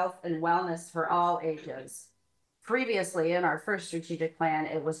 Mental health and wellness for all ages. Previously, in our first strategic plan,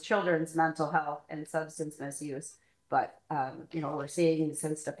 it was children's mental health and substance misuse. But, we're seeing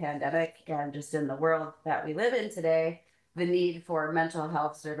since the pandemic and just in the world that we live in today, the need for mental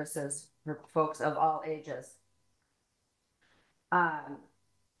health services for folks of all ages. As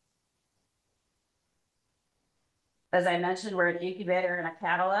I mentioned, we're an incubator and a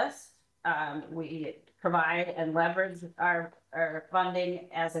catalyst. We provide and leverage our funding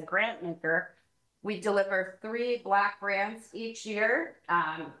as a grant maker. We deliver 3 block grants each year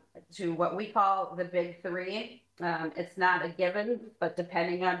to what we call the big 3. It's not a given, but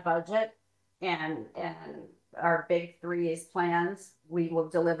depending on budget and our big 3's plans, we will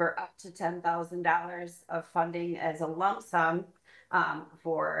deliver up to $10,000 of funding as a lump sum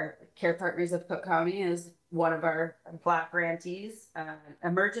for Care Partners of Cook County is one of our block grantees.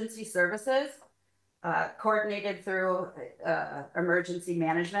 Emergency services, coordinated through emergency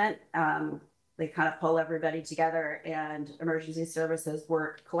management. They kind of pull everybody together, and emergency services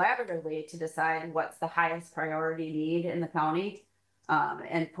work collaboratively to decide what's the highest priority need in the county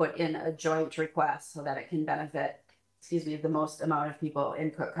and put in a joint request so that it can benefit, the most amount of people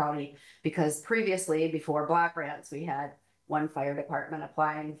in Cook County. Because previously, before block grants, we had one fire department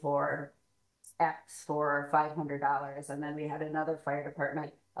applying for X for $500, and then we had another fire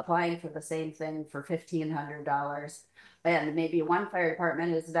department applying for the same thing for $1,500. And maybe one fire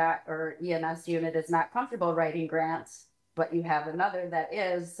department is not, or EMS unit is not comfortable writing grants, but you have another that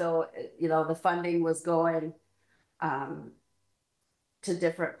is. So, the funding was going to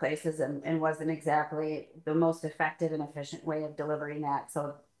different places and wasn't exactly the most effective and efficient way of delivering that.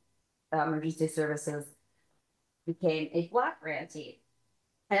 So emergency services became a block grantee.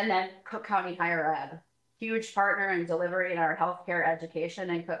 And then Cook County Higher Ed, huge partner in delivering our healthcare education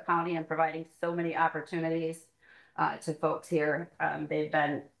in Cook County and providing so many opportunities to folks here. They've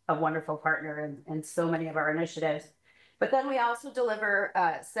been a wonderful partner in so many of our initiatives. But then we also deliver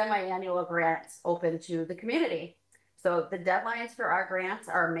semi-annual grants open to the community. So the deadlines for our grants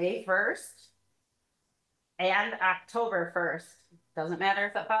are May 1st and October 1st. Doesn't matter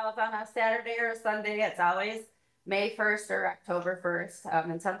if it falls on a Saturday or a Sunday, it's always May 1st or October 1st.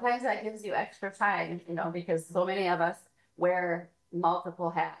 And sometimes that gives you extra time, because so many of us wear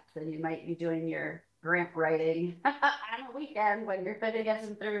multiple hats, and you might be doing your grant writing on a weekend when you're fitting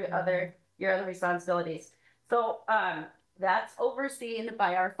in through your other responsibilities. So that's overseen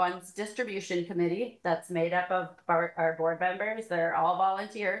by our funds distribution committee that's made up of our board members. They're all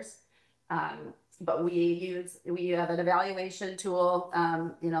volunteers. But we have an evaluation tool,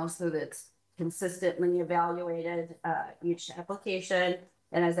 so that it's consistently evaluated each application.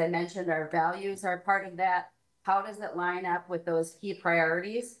 And as I mentioned, our values are part of that. How does it line up with those key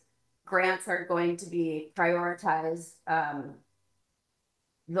priorities? Grants are going to be prioritized.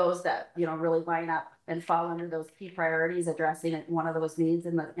 Those that really line up and fall under those key priorities, addressing one of those needs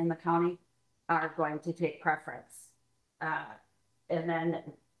in the county, are going to take preference. And then,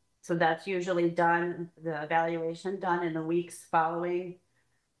 so that's usually done, the evaluation done in the weeks following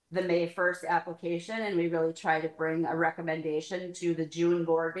the May 1st application, and we really try to bring a recommendation to the June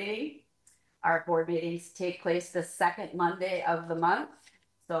board meeting. Our board meetings take place the second Monday of the month.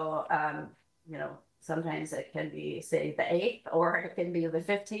 So, sometimes it can be, say, the 8th, or it can be the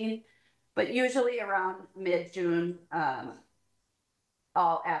 15th, but usually around mid-June,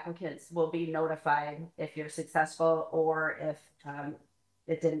 all applicants will be notified if you're successful or if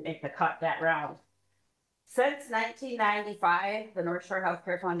it didn't make the cut that round. Since 1995, the North Shore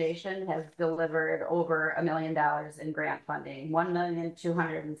Healthcare Foundation has delivered over $1 million in grant funding,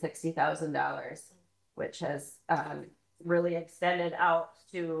 $1,260,000, which has really extended out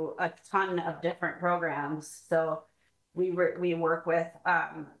to a ton of different programs. So we work with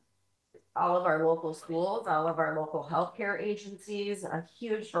all of our local schools, all of our local healthcare agencies, a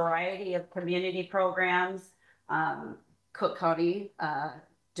huge variety of community programs, Cook County,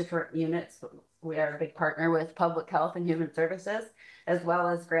 different units, We are a big partner with Public Health and Human Services, as well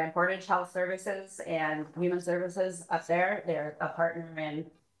as Grand Portage Health Services and Human Services up there. They're a partner in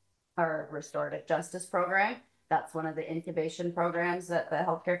our Restorative Justice Program. That's one of the incubation programs that the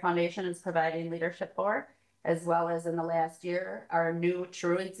Healthcare Foundation is providing leadership for, as well as in the last year, our new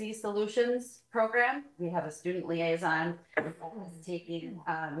Truancy Solutions program. We have a student liaison taking,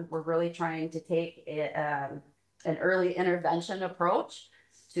 we're really trying to take an early intervention approach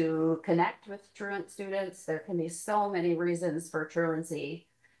to connect with truant students. There can be so many reasons for truancy,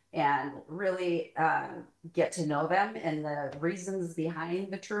 and really get to know them and the reasons behind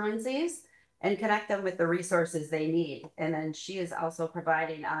the truancies and connect them with the resources they need. And then she is also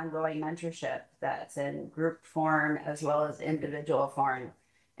providing ongoing mentorship that's in group form as well as individual form,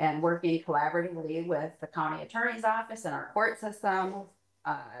 and working collaboratively with the county attorney's office and our court system,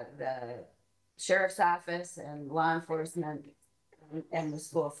 the sheriff's office and law enforcement and the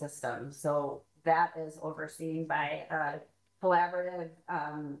school system. So that is overseen by a collaborative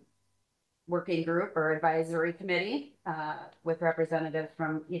working group or advisory committee with representatives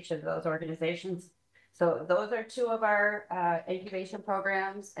from each of those organizations. So those are two of our incubation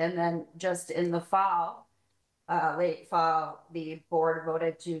programs. And then just in the fall, late fall, the board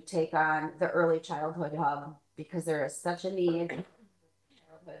voted to take on the Early Childhood Hub because there is such a need for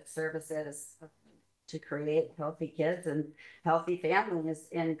childhood services to create healthy kids and healthy families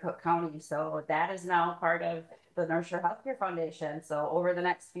in Cook County. So that is now part of the North Shore Healthcare Foundation. So over the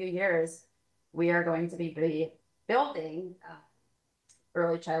next few years, we are going to be building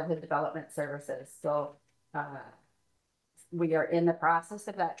early childhood development services. So we are in the process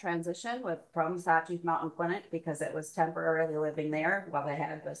of that transition from Sawtooth Mountain Clinic because it was temporarily living there while they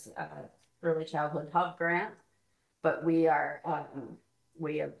had this early childhood hub grant. But we have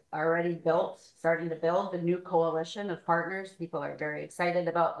already starting to build a new coalition of partners. People are very excited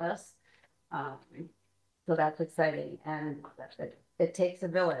about this. So that's exciting, and it takes a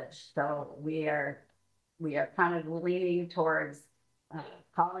village. So we are kind of leaning towards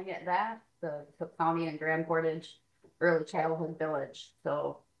calling it that, the Cook County and Grand Portage Early Childhood Village.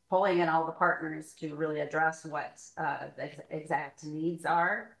 So pulling in all the partners to really address what the exact needs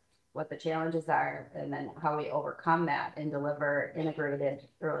are, what the challenges are, and then how we overcome that and deliver integrated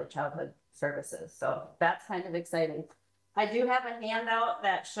early childhood services. So that's kind of exciting. I do have a handout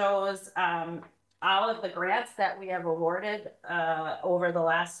that shows all of the grants that we have awarded over the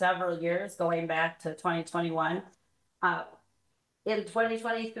last several years, going back to 2021. In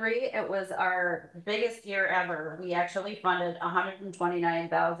 2023, it was our biggest year ever. We actually funded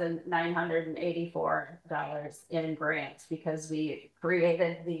 $129,984 in grants because we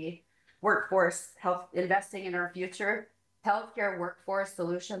created the workforce health, investing in our future healthcare workforce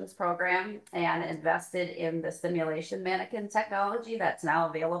solutions program, and invested in the simulation mannequin technology that's now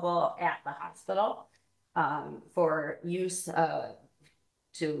available at the hospital for use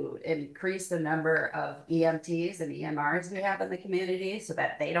to increase the number of EMTs and EMRs we have in the community so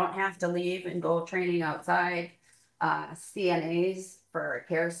that they don't have to leave and go training outside. CNAs for a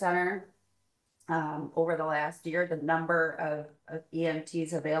care center. Over the last year, the number of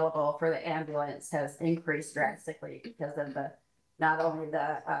EMTs available for the ambulance has increased drastically because of not only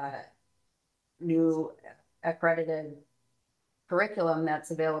the new accredited curriculum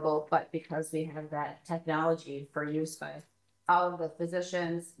that's available, but because we have that technology for use by all of the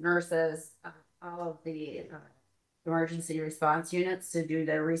physicians, nurses, all of the emergency response units to do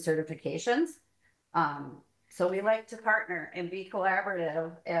their recertifications. So we like to partner and be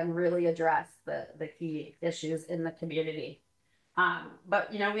collaborative and really address the key issues in the community.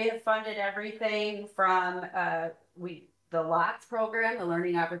 But, you know, we have funded everything from the LOTS program, the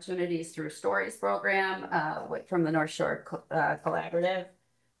Learning Opportunities Through Stories program, from the North Shore Collaborative,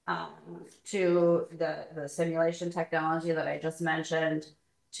 to the simulation technology that I just mentioned,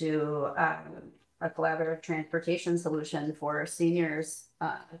 to a collaborative transportation solution for seniors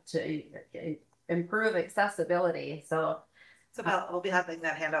to improve accessibility. So we'll be having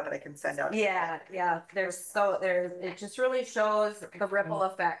that handout that I can send out. Yeah. It just really shows the ripple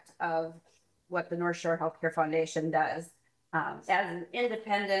effect of what the North Shore Healthcare Foundation does as an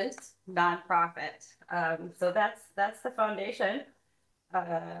independent nonprofit. So that's the foundation.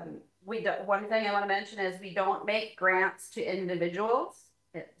 One thing I want to mention is we don't make grants to individuals.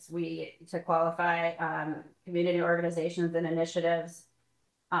 To qualify, community organizations and initiatives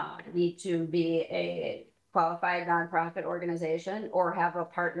need to be a qualified nonprofit organization or have a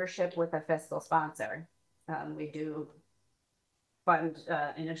partnership with a fiscal sponsor. We do fund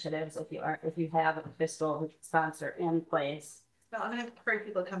initiatives if you have a fiscal sponsor in place. Well, I'm gonna encourage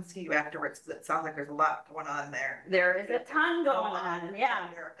people to come see you afterwards, because it sounds like there's a lot going on there. There is a ton going on, yeah.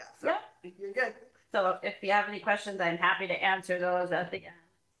 Erica, so Yep. you're good. So if you have any questions, I'm happy to answer those at the end.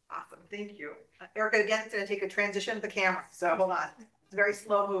 Awesome, thank you. Erica, again, it's gonna take a transition of the camera, so hold on. It's very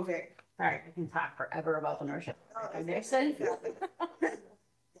slow moving. All right, I can talk forever about the Northland Foundation.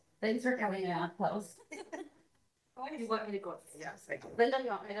 Thanks for coming in close. You want me to go? Yes, I do. Linda, you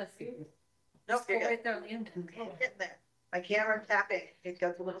want me to see? Nope, you're good. Right there, Linda. Getting there. My camera tapping, it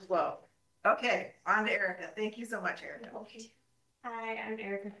goes a little slow. Okay, on to Erica. Thank you so much, Erica. Hi, I'm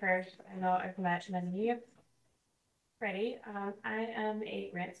Erica Kirsch. I know I've met many of you. Ready? I am a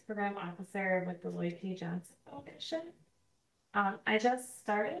grants program officer with the Lloyd Foundation. I just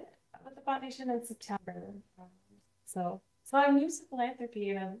started with the foundation in September. So I'm used to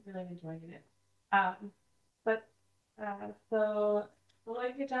philanthropy and I'm really enjoying it. So the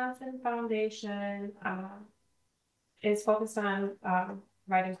Lloyd Foundation is focused on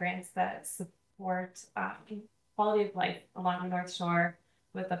providing grants that support quality of life along the North Shore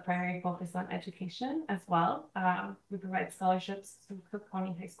with a primary focus on education as well. We provide scholarships to Cook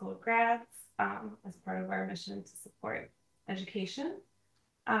County High School grads as part of our mission to support education.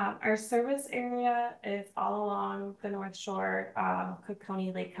 Our service area is all along the North Shore, Cook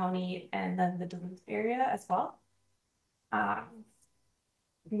County, Lake County, and then the Duluth area as well.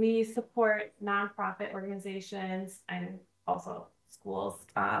 We support nonprofit organizations and also schools.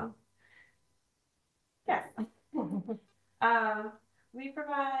 We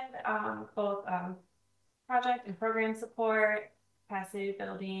provide both project and program support, capacity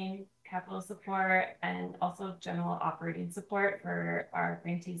building, capital support, and also general operating support for our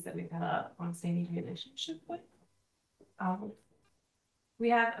grantees that we've had a long-standing relationship with. We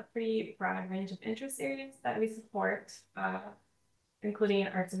have a pretty broad range of interest areas that we support, including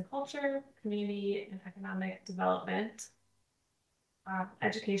arts and culture, community and economic development,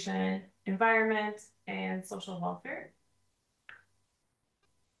 education, environment, and social welfare.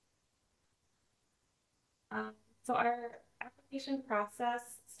 So our application process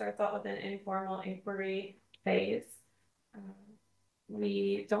starts out with an informal inquiry phase.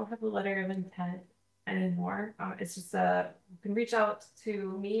 We don't have a letter of intent anymore. It's just you can reach out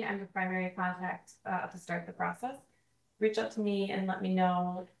to me. I'm the primary contact to start the process. Reach out to me and let me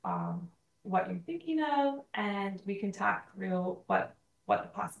know what you're thinking of, and we can talk through what the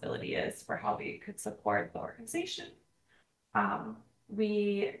possibility is for how we could support the organization. Our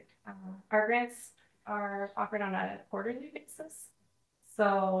grants are offered on a quarterly basis.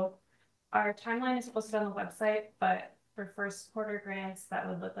 So our timeline is posted on the website, but for first quarter grants, that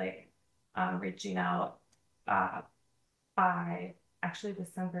would look like reaching out by actually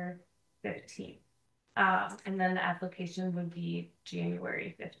December 15th. And then the application would be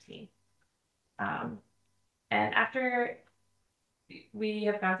January 15th. And after we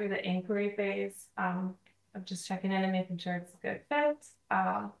have gone through the inquiry phase of just checking in and making sure it's a good fit,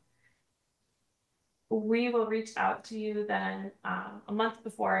 we will reach out to you then a month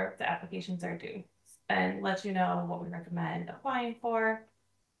before the applications are due and let you know what we recommend applying for.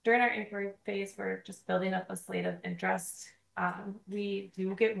 During our inquiry phase, we're just building up a slate of interest. We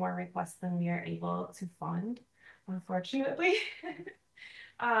do get more requests than we are able to fund, unfortunately.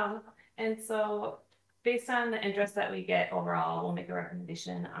 And so based on the interest that we get overall, we'll make a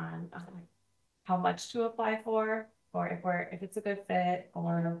recommendation on how much to apply for, or if it's a good fit,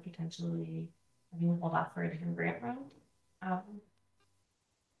 or potentially hold off for a different grant round.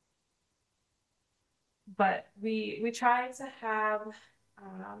 But we try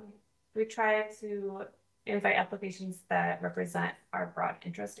to invite applications that represent our broad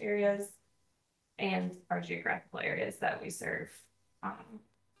interest areas and our geographical areas that we serve.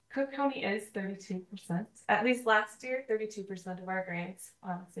 Cook County is 32%, at least last year, 32% of our grants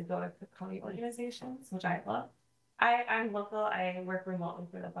to go to Cook County organizations, which I love. I'm local, I work remotely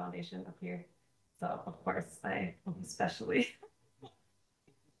for the foundation up here. So of course I especially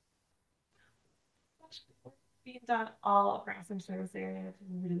being done all across the service area, which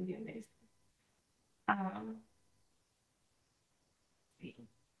is really amazing.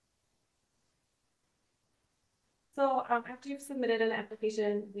 So after you've submitted an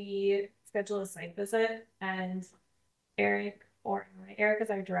application, we schedule a site visit, and Eric is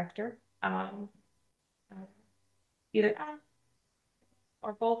our director. Either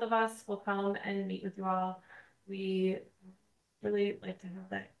or both of us will come and meet with you all. We really like to have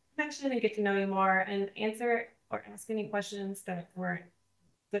that connection and get to know you more and answer or ask any questions that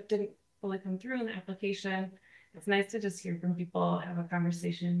didn't fully come through in the application. It's nice to just hear from people, have a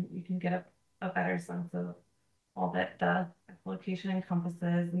conversation. You can get a better sense of all that the application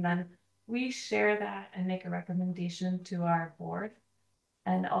encompasses, and then we share that and make a recommendation to our board.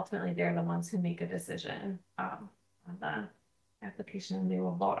 And ultimately, they're the ones who make a decision on the application, and they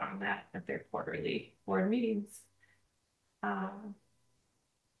will vote on that at their quarterly board meetings.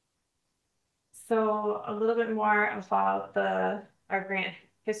 So a little bit more about our grant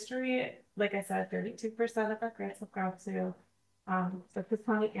history. Like I said, 32% of our grants have gone to the Cook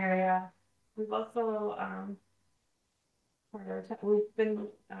County area. We've also we've been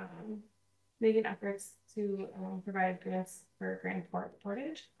making efforts to provide grants for Grand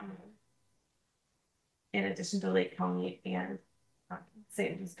Portage, in addition to Lake County and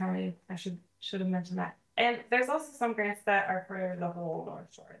St. Louis County. I should have mentioned that. And there's also some grants that are for the whole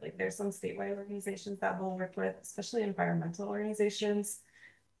North Shore. Like there's some statewide organizations that we'll work with, especially environmental organizations,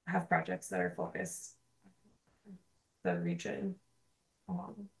 have projects that are focused on the region,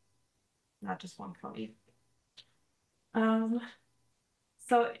 not just one county.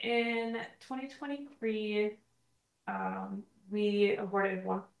 So in 2023, we awarded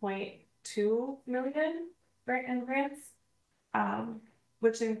 1.2 million in grants,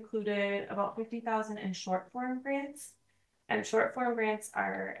 which included about 50,000 in short form grants. And short form grants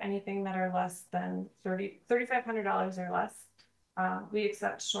are anything that are less than $3,500 or less. We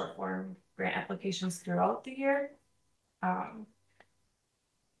accept short form grant applications throughout the year. And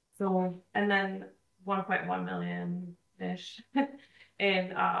then 1.1 million-ish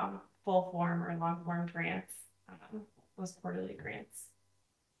in full form or long form grants, those quarterly grants.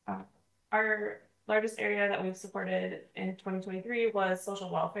 Our largest area that we've supported in 2023 was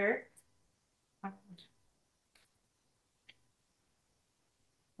social welfare,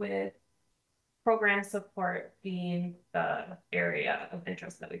 with program support being the area of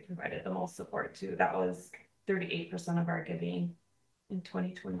interest that we provided the most support to. That was 38% of our giving in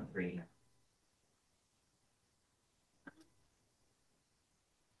 2023.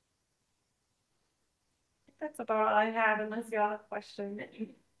 That's about all I have, unless you all have questions.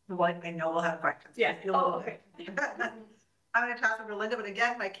 Well, I know we'll have questions. Yeah. Oh, okay. I'm going to toss it to Linda, but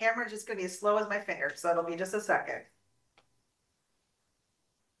again, my camera is just going to be as slow as my finger, so it'll be just a second.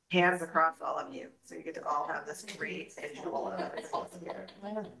 Hands across all of you, so you get to all have this great visual of it.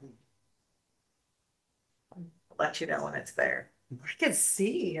 Let you know when it's there. I can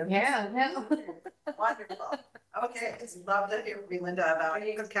see. Yeah, no. Wonderful. Okay, just love to hear from you, Linda, about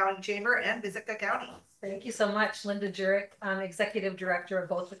Cook County Chamber and Visit Cook County. Thank you so much, Linda Jurek. I'm Executive Director of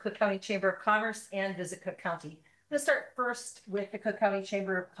both the Cook County Chamber of Commerce and Visit Cook County. I'm going to start first with the Cook County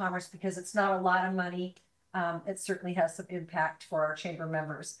Chamber of Commerce because it's not a lot of money. It certainly has some impact for our chamber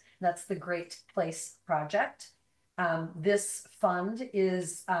members. That's the Great Place Project. This fund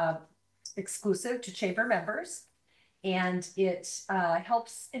is exclusive to chamber members, and it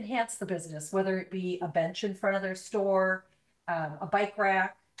helps enhance the business, whether it be a bench in front of their store, a bike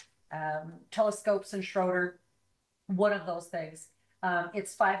rack, telescopes and Schroeder, one of those things.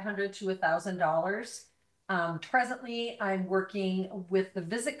 It's $500 to $1,000. Presently, I'm working with the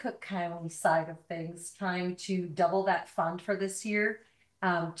Visit Cook County side of things, trying to double that fund for this year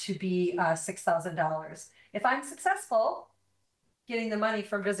to be $6,000. If I'm successful getting the money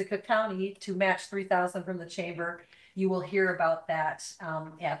from Visit Cook County to match $3,000 from the chamber, you will hear about that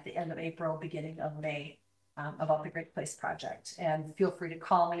at the end of April, beginning of May, about the Great Place Project. And feel free to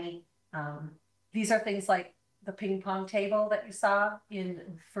call me. These are things like the ping pong table that you saw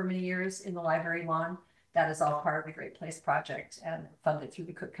for many years in the library lawn. That is all part of the Great Place Project and funded through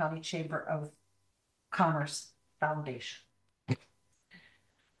the Cook County Chamber of Commerce Foundation.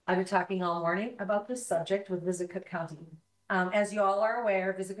 I've been talking all morning about this subject with Visit Cook County. As you all are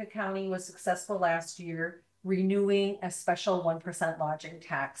aware, Visit Cook County was successful last year renewing a special 1% lodging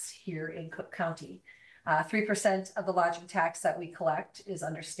tax here in Cook County. 3% of the lodging tax that we collect is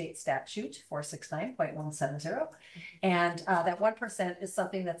under state statute 469.170. And that 1% is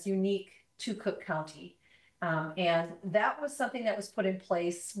something that's unique to Cook County. And that was something that was put in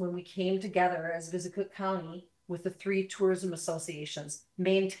place when we came together as Visit Cook County with the 3 tourism associations,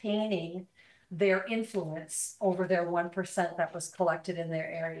 maintaining their influence over their 1% that was collected in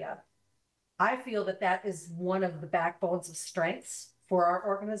their area. I feel that that is one of the backbones of strengths for our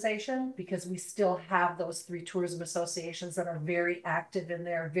organization, because we still have those 3 tourism associations that are very active in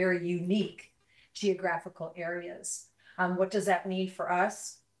their very unique geographical areas. What does that mean for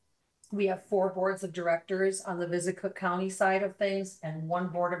us? We have 4 boards of directors on the Visit Cook County side of things and 1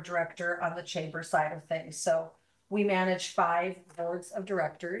 board of director on the chamber side of things. So we manage 5 boards of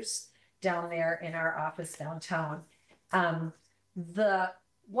directors down there in our office downtown. The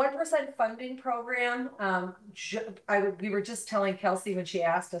 1% funding program, we were just telling Kelsey when she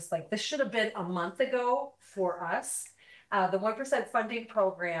asked us, like, this should have been a month ago for us. The 1% funding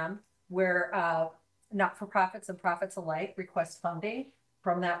program where not-for-profits and profits alike request funding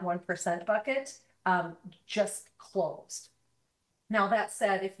from that 1% bucket, just closed. Now, that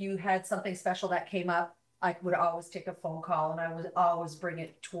said, if you had something special that came up, I would always take a phone call and I would always bring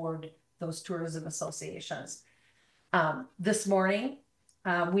it toward those tourism associations. This morning,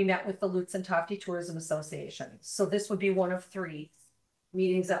 we met with the Lutz and Tofty Tourism Association. So this would be one of 3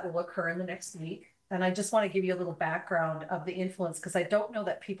 meetings that will occur in the next week. And I just want to give you a little background of the influence, because I don't know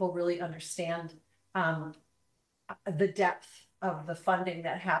that people really understand the depth of the funding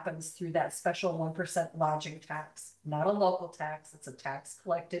that happens through that special 1% lodging tax. Not a local tax, it's a tax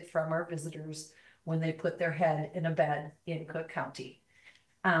collected from our visitors when they put their head in a bed in Cook County.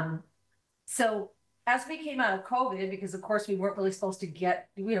 So as we came out of COVID, because of course we weren't really supposed to get,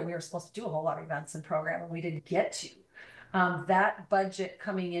 we were supposed to do a whole lot of events and program, and we didn't get to. That budget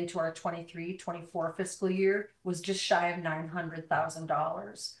coming into our 23-24 fiscal year was just shy of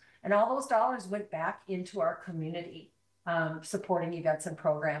 $900,000. And all those dollars went back into our community, supporting events and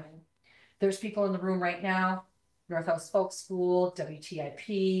programming. There's people in the room right now, Northhouse Folk School,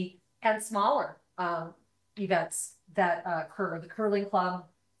 WTIP, and smaller events that occur, the curling club.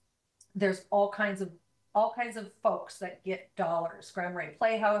 There's all kinds of folks that get dollars. Grand Marais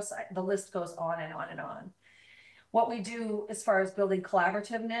Playhouse, the list goes on and on and on. What we do as far as building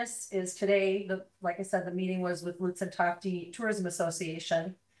collaborativeness is today, like I said, the meeting was with Lutz and Tofty Tourism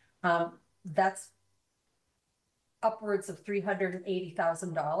Association. That's upwards of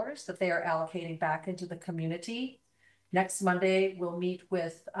 $380,000 that they are allocating back into the community. Next Monday, we'll meet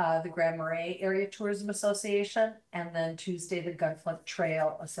with the Grand Marais Area Tourism Association, and then Tuesday, the Gunflint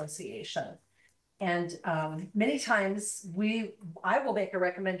Trail Association. And many times I will make a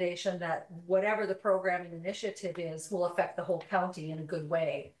recommendation that whatever the programming initiative is will affect the whole county in a good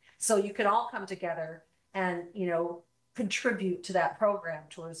way. So you can all come together and, contribute to that program,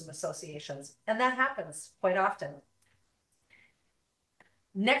 tourism associations. And that happens quite often.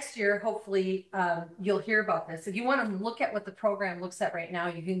 Next year, hopefully, you'll hear about this. If you want to look at what the program looks at right now,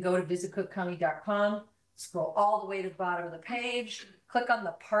 you can go to visitcookcounty.com, scroll all the way to the bottom of the page, click on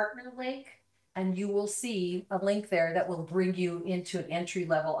the partner link, and you will see a link there that will bring you into an entry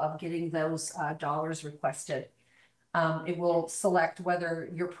level of getting those dollars requested. It will select whether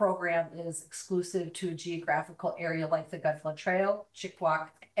your program is exclusive to a geographical area like the Gunflint Trail. Chippewa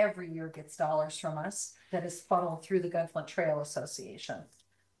every year gets dollars from us that is funneled through the Gunflint Trail Association.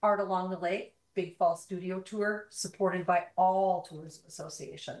 Art Along the Lake, Big Fall Studio Tour, supported by all tourism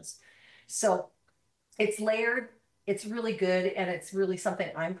associations. So it's layered, it's really good, and it's really something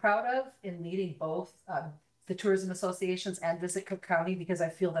I'm proud of in leading both the tourism associations and Visit Cook County, because I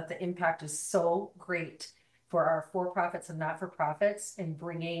feel that the impact is so great for our for-profits and not-for-profits in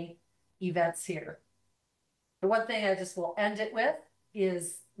bringing events here. The one thing I just will end it with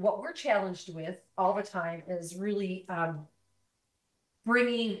is what we're challenged with all the time is really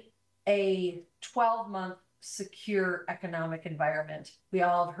bringing a 12-month secure economic environment. We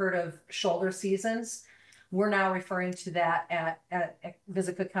all have heard of shoulder seasons. We're now referring to that at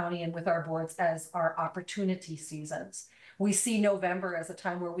Visit Cook County and with our boards as our opportunity seasons. We see November as a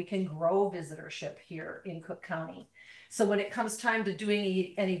time where we can grow visitorship here in Cook County. So when it comes time to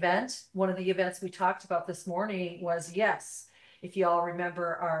doing an event, one of the events we talked about this morning was, yes, if you all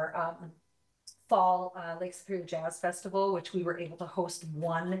remember our fall Lake Superior Jazz Festival, which we were able to host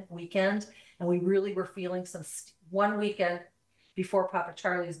one weekend, and we really were feeling one weekend before Papa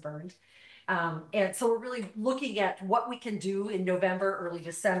Charlie's burned. And so we're really looking at what we can do in November, early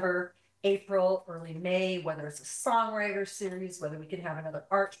December, April, early May, whether it's a songwriter series, whether we can have another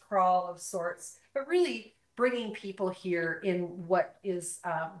art crawl of sorts, but really bringing people here in what is,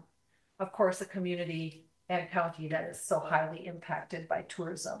 of course, a community and county that is so highly impacted by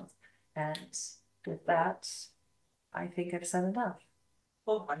tourism. And with that, I think I've said enough.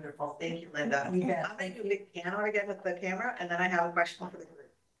 Oh, wonderful. Thank you, Linda. Yeah. I'm going to do a big piano again with the camera, and then I have a question for the group.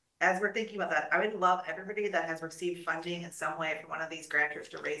 As we're thinking about that, I would love everybody that has received funding in some way from one of these grantors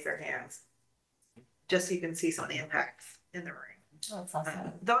to raise their hands, just so you can see some of the impacts in the room. Oh, that's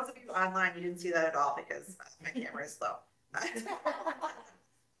awesome. Those of you online, you didn't see that at all because my camera is slow.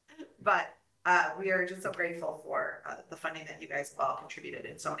 But we are just so grateful for the funding that you guys have all contributed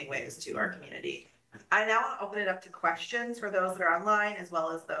in so many ways to our community. I now want to open it up to questions for those that are online as well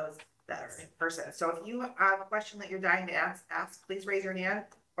as those that are in person. So if you have a question that you're dying to ask, please raise your hand.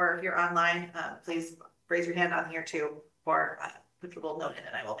 Or if you're online, please raise your hand on here too, or put your little note in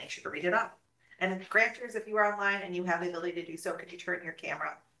and I will make sure to read it up. And grantors, if you are online and you have the ability to do so, could you turn your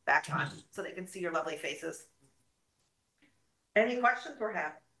camera back on so they can see your lovely faces? Any questions or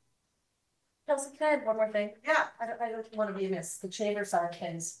have? Kelsey, can I add one more thing? Yeah. I don't want to be amiss. The chamber side of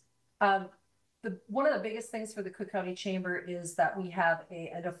things. One of the biggest things for the Cook County Chamber is that we have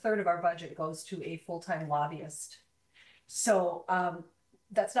a third of our budget goes to a full-time lobbyist. So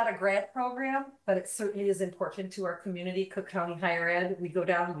that's not a grant program, but it certainly is important to our community, Cook County Higher Ed. We go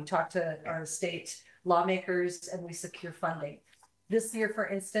down and we talk to our state lawmakers and we secure funding. This year, for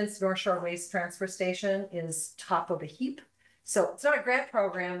instance, North Shore Waste Transfer Station is top of the heap. So it's not a grant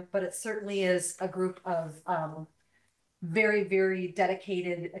program, but it certainly is a group of very, very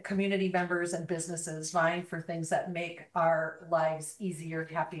dedicated community members and businesses vying for things that make our lives easier,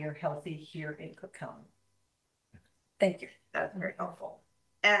 happier, healthy here in Cook County. Thank you. That's very helpful.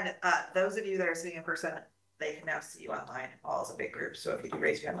 And those of you that are sitting in person, they can now see you online, all as a big group. So if you do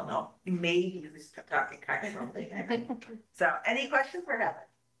raise your hand, they'll know. Maybe you just kept talking kind of something. So any questions for Heather?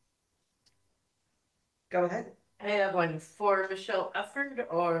 Go ahead. I have one for Michelle Ufford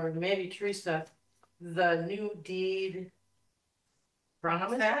or maybe Teresa. The new deed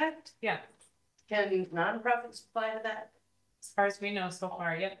promise act? Yeah. Can nonprofits apply to that? As far as we know so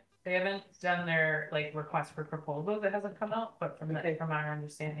far, yep. They haven't done their like request for proposal that hasn't come out, but from our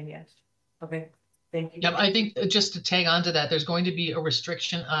understanding, yes. Okay. Thank you. Yep, I think just to tag on to that, there's going to be a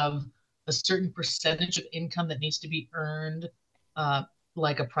restriction of a certain percentage of income that needs to be earned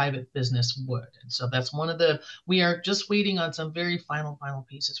like a private business would. And so that's one of we are just waiting on some very final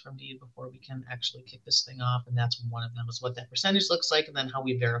pieces from DEED before we can actually kick this thing off. And that's one of them is what that percentage looks like and then how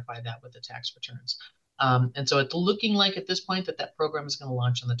we verify that with the tax returns. And so it's looking like at this point that program is going to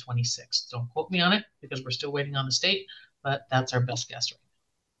launch on the 26th. Don't quote me on it because we're still waiting on the state, but that's our best guess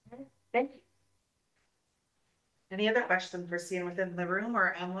right now. Thank you. Any other questions we're seeing within the room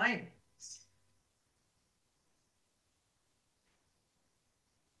or online?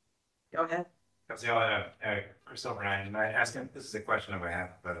 Go ahead. Chris O'Brien, and I asked him, this is a question on behalf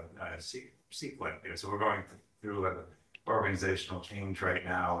of CCCF. So we're going through an organizational change right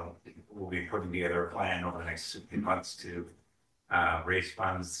now, and we'll be putting together a plan over the next 15 months to raise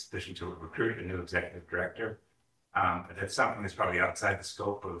funds sufficient to recruit a new executive director. But that's something that's probably outside the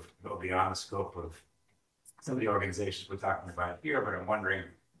scope of, or beyond the scope of some of the organizations we're talking about here, but I'm wondering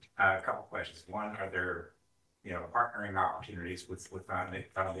a couple questions. One, are there partnering opportunities with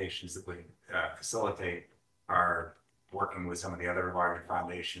foundations that would facilitate our working with some of the other larger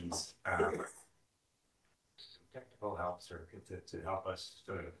foundations, technical helps or to help us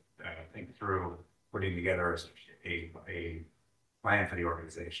sort of think through putting together a plan for the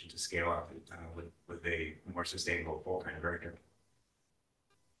organization to scale up with a more sustainable full-time director.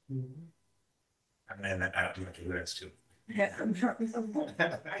 And then I don't know who that's to. Yeah.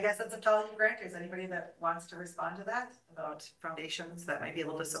 I guess that's a call to Grantors. Anybody that wants to respond to that about foundations that might be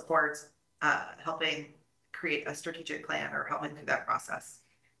able to support helping create a strategic plan or helping through that process.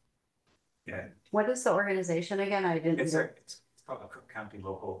 Yeah. What is the organization again? I didn't. It's called the Cook County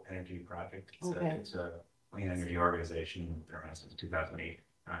Local Energy Project. It's a clean energy organization around since 2008,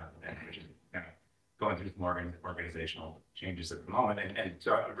 and which is kind of going through some organizational changes at the moment. And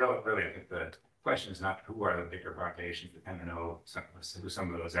so really, I think the question is not who are the bigger foundations, depending on who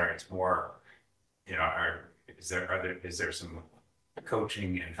some of those are. It's more, is there some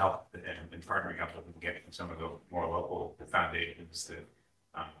coaching and help and partnering up with getting some of the more local foundations that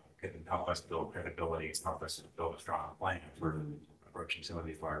can help us build credibility and help us build a strong plan for approaching some of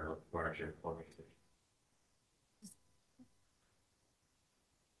these larger organizations.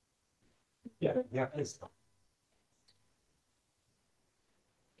 Yeah, please.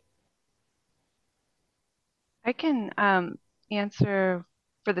 I can answer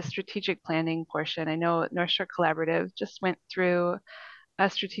for the strategic planning portion. I know North Shore Collaborative just went through a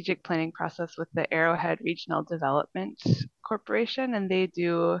strategic planning process with the Arrowhead Regional Development Corporation, and they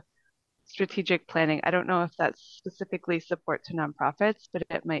do strategic planning. I don't know if that's specifically support to nonprofits, but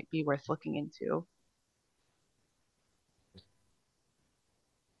it might be worth looking into.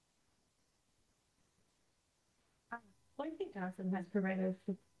 Lloyd Johnson has provided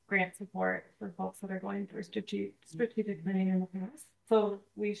grant support for folks that are going through strategic planning in the past. So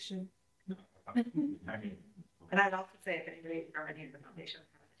we should. And I'd also say if anybody from any of the foundations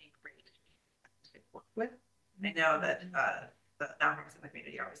has any great to work with, I know that the nonprofits in the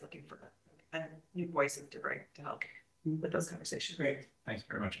community are always looking for new voices to bring to help with those conversations. Great, thanks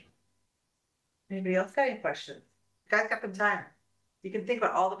very much. Anybody else got any questions? You guys got some time. You can think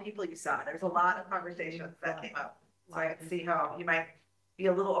about all the people you saw. There's a lot of conversations that came up. So I can see how you might be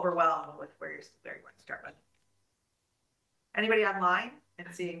a little overwhelmed with where you want to start with. Anybody online? And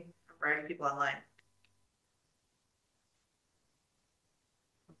seeing a variety of people online.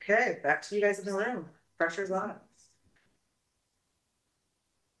 Okay, back to you guys in the room. Pressure's on.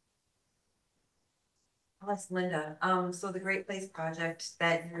 That's Linda. So the Great Place project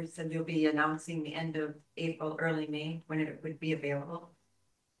that you said you'll be announcing the end of April, early May, when it would be available.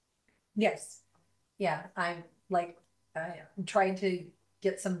 Yes. Yeah, I'm trying to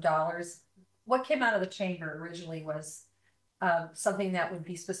get some dollars. What came out of the chamber originally was something that would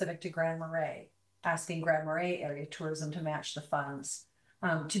be specific to Grand Marais, asking Grand Marais area tourism to match the funds,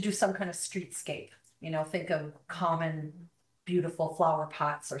 to do some kind of streetscape, think of common, beautiful flower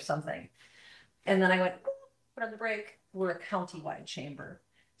pots or something. And then I went, put on the break, we're a county-wide chamber.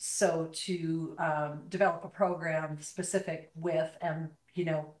 So to develop a program specific with, and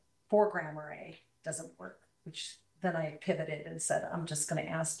for Grand Marais doesn't work, which then I pivoted and said, I'm just going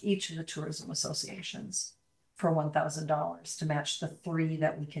to ask each of the tourism associations for $1,000 to match the 3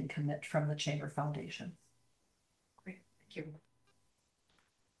 that we can commit from the Chamber Foundation. Great, thank you.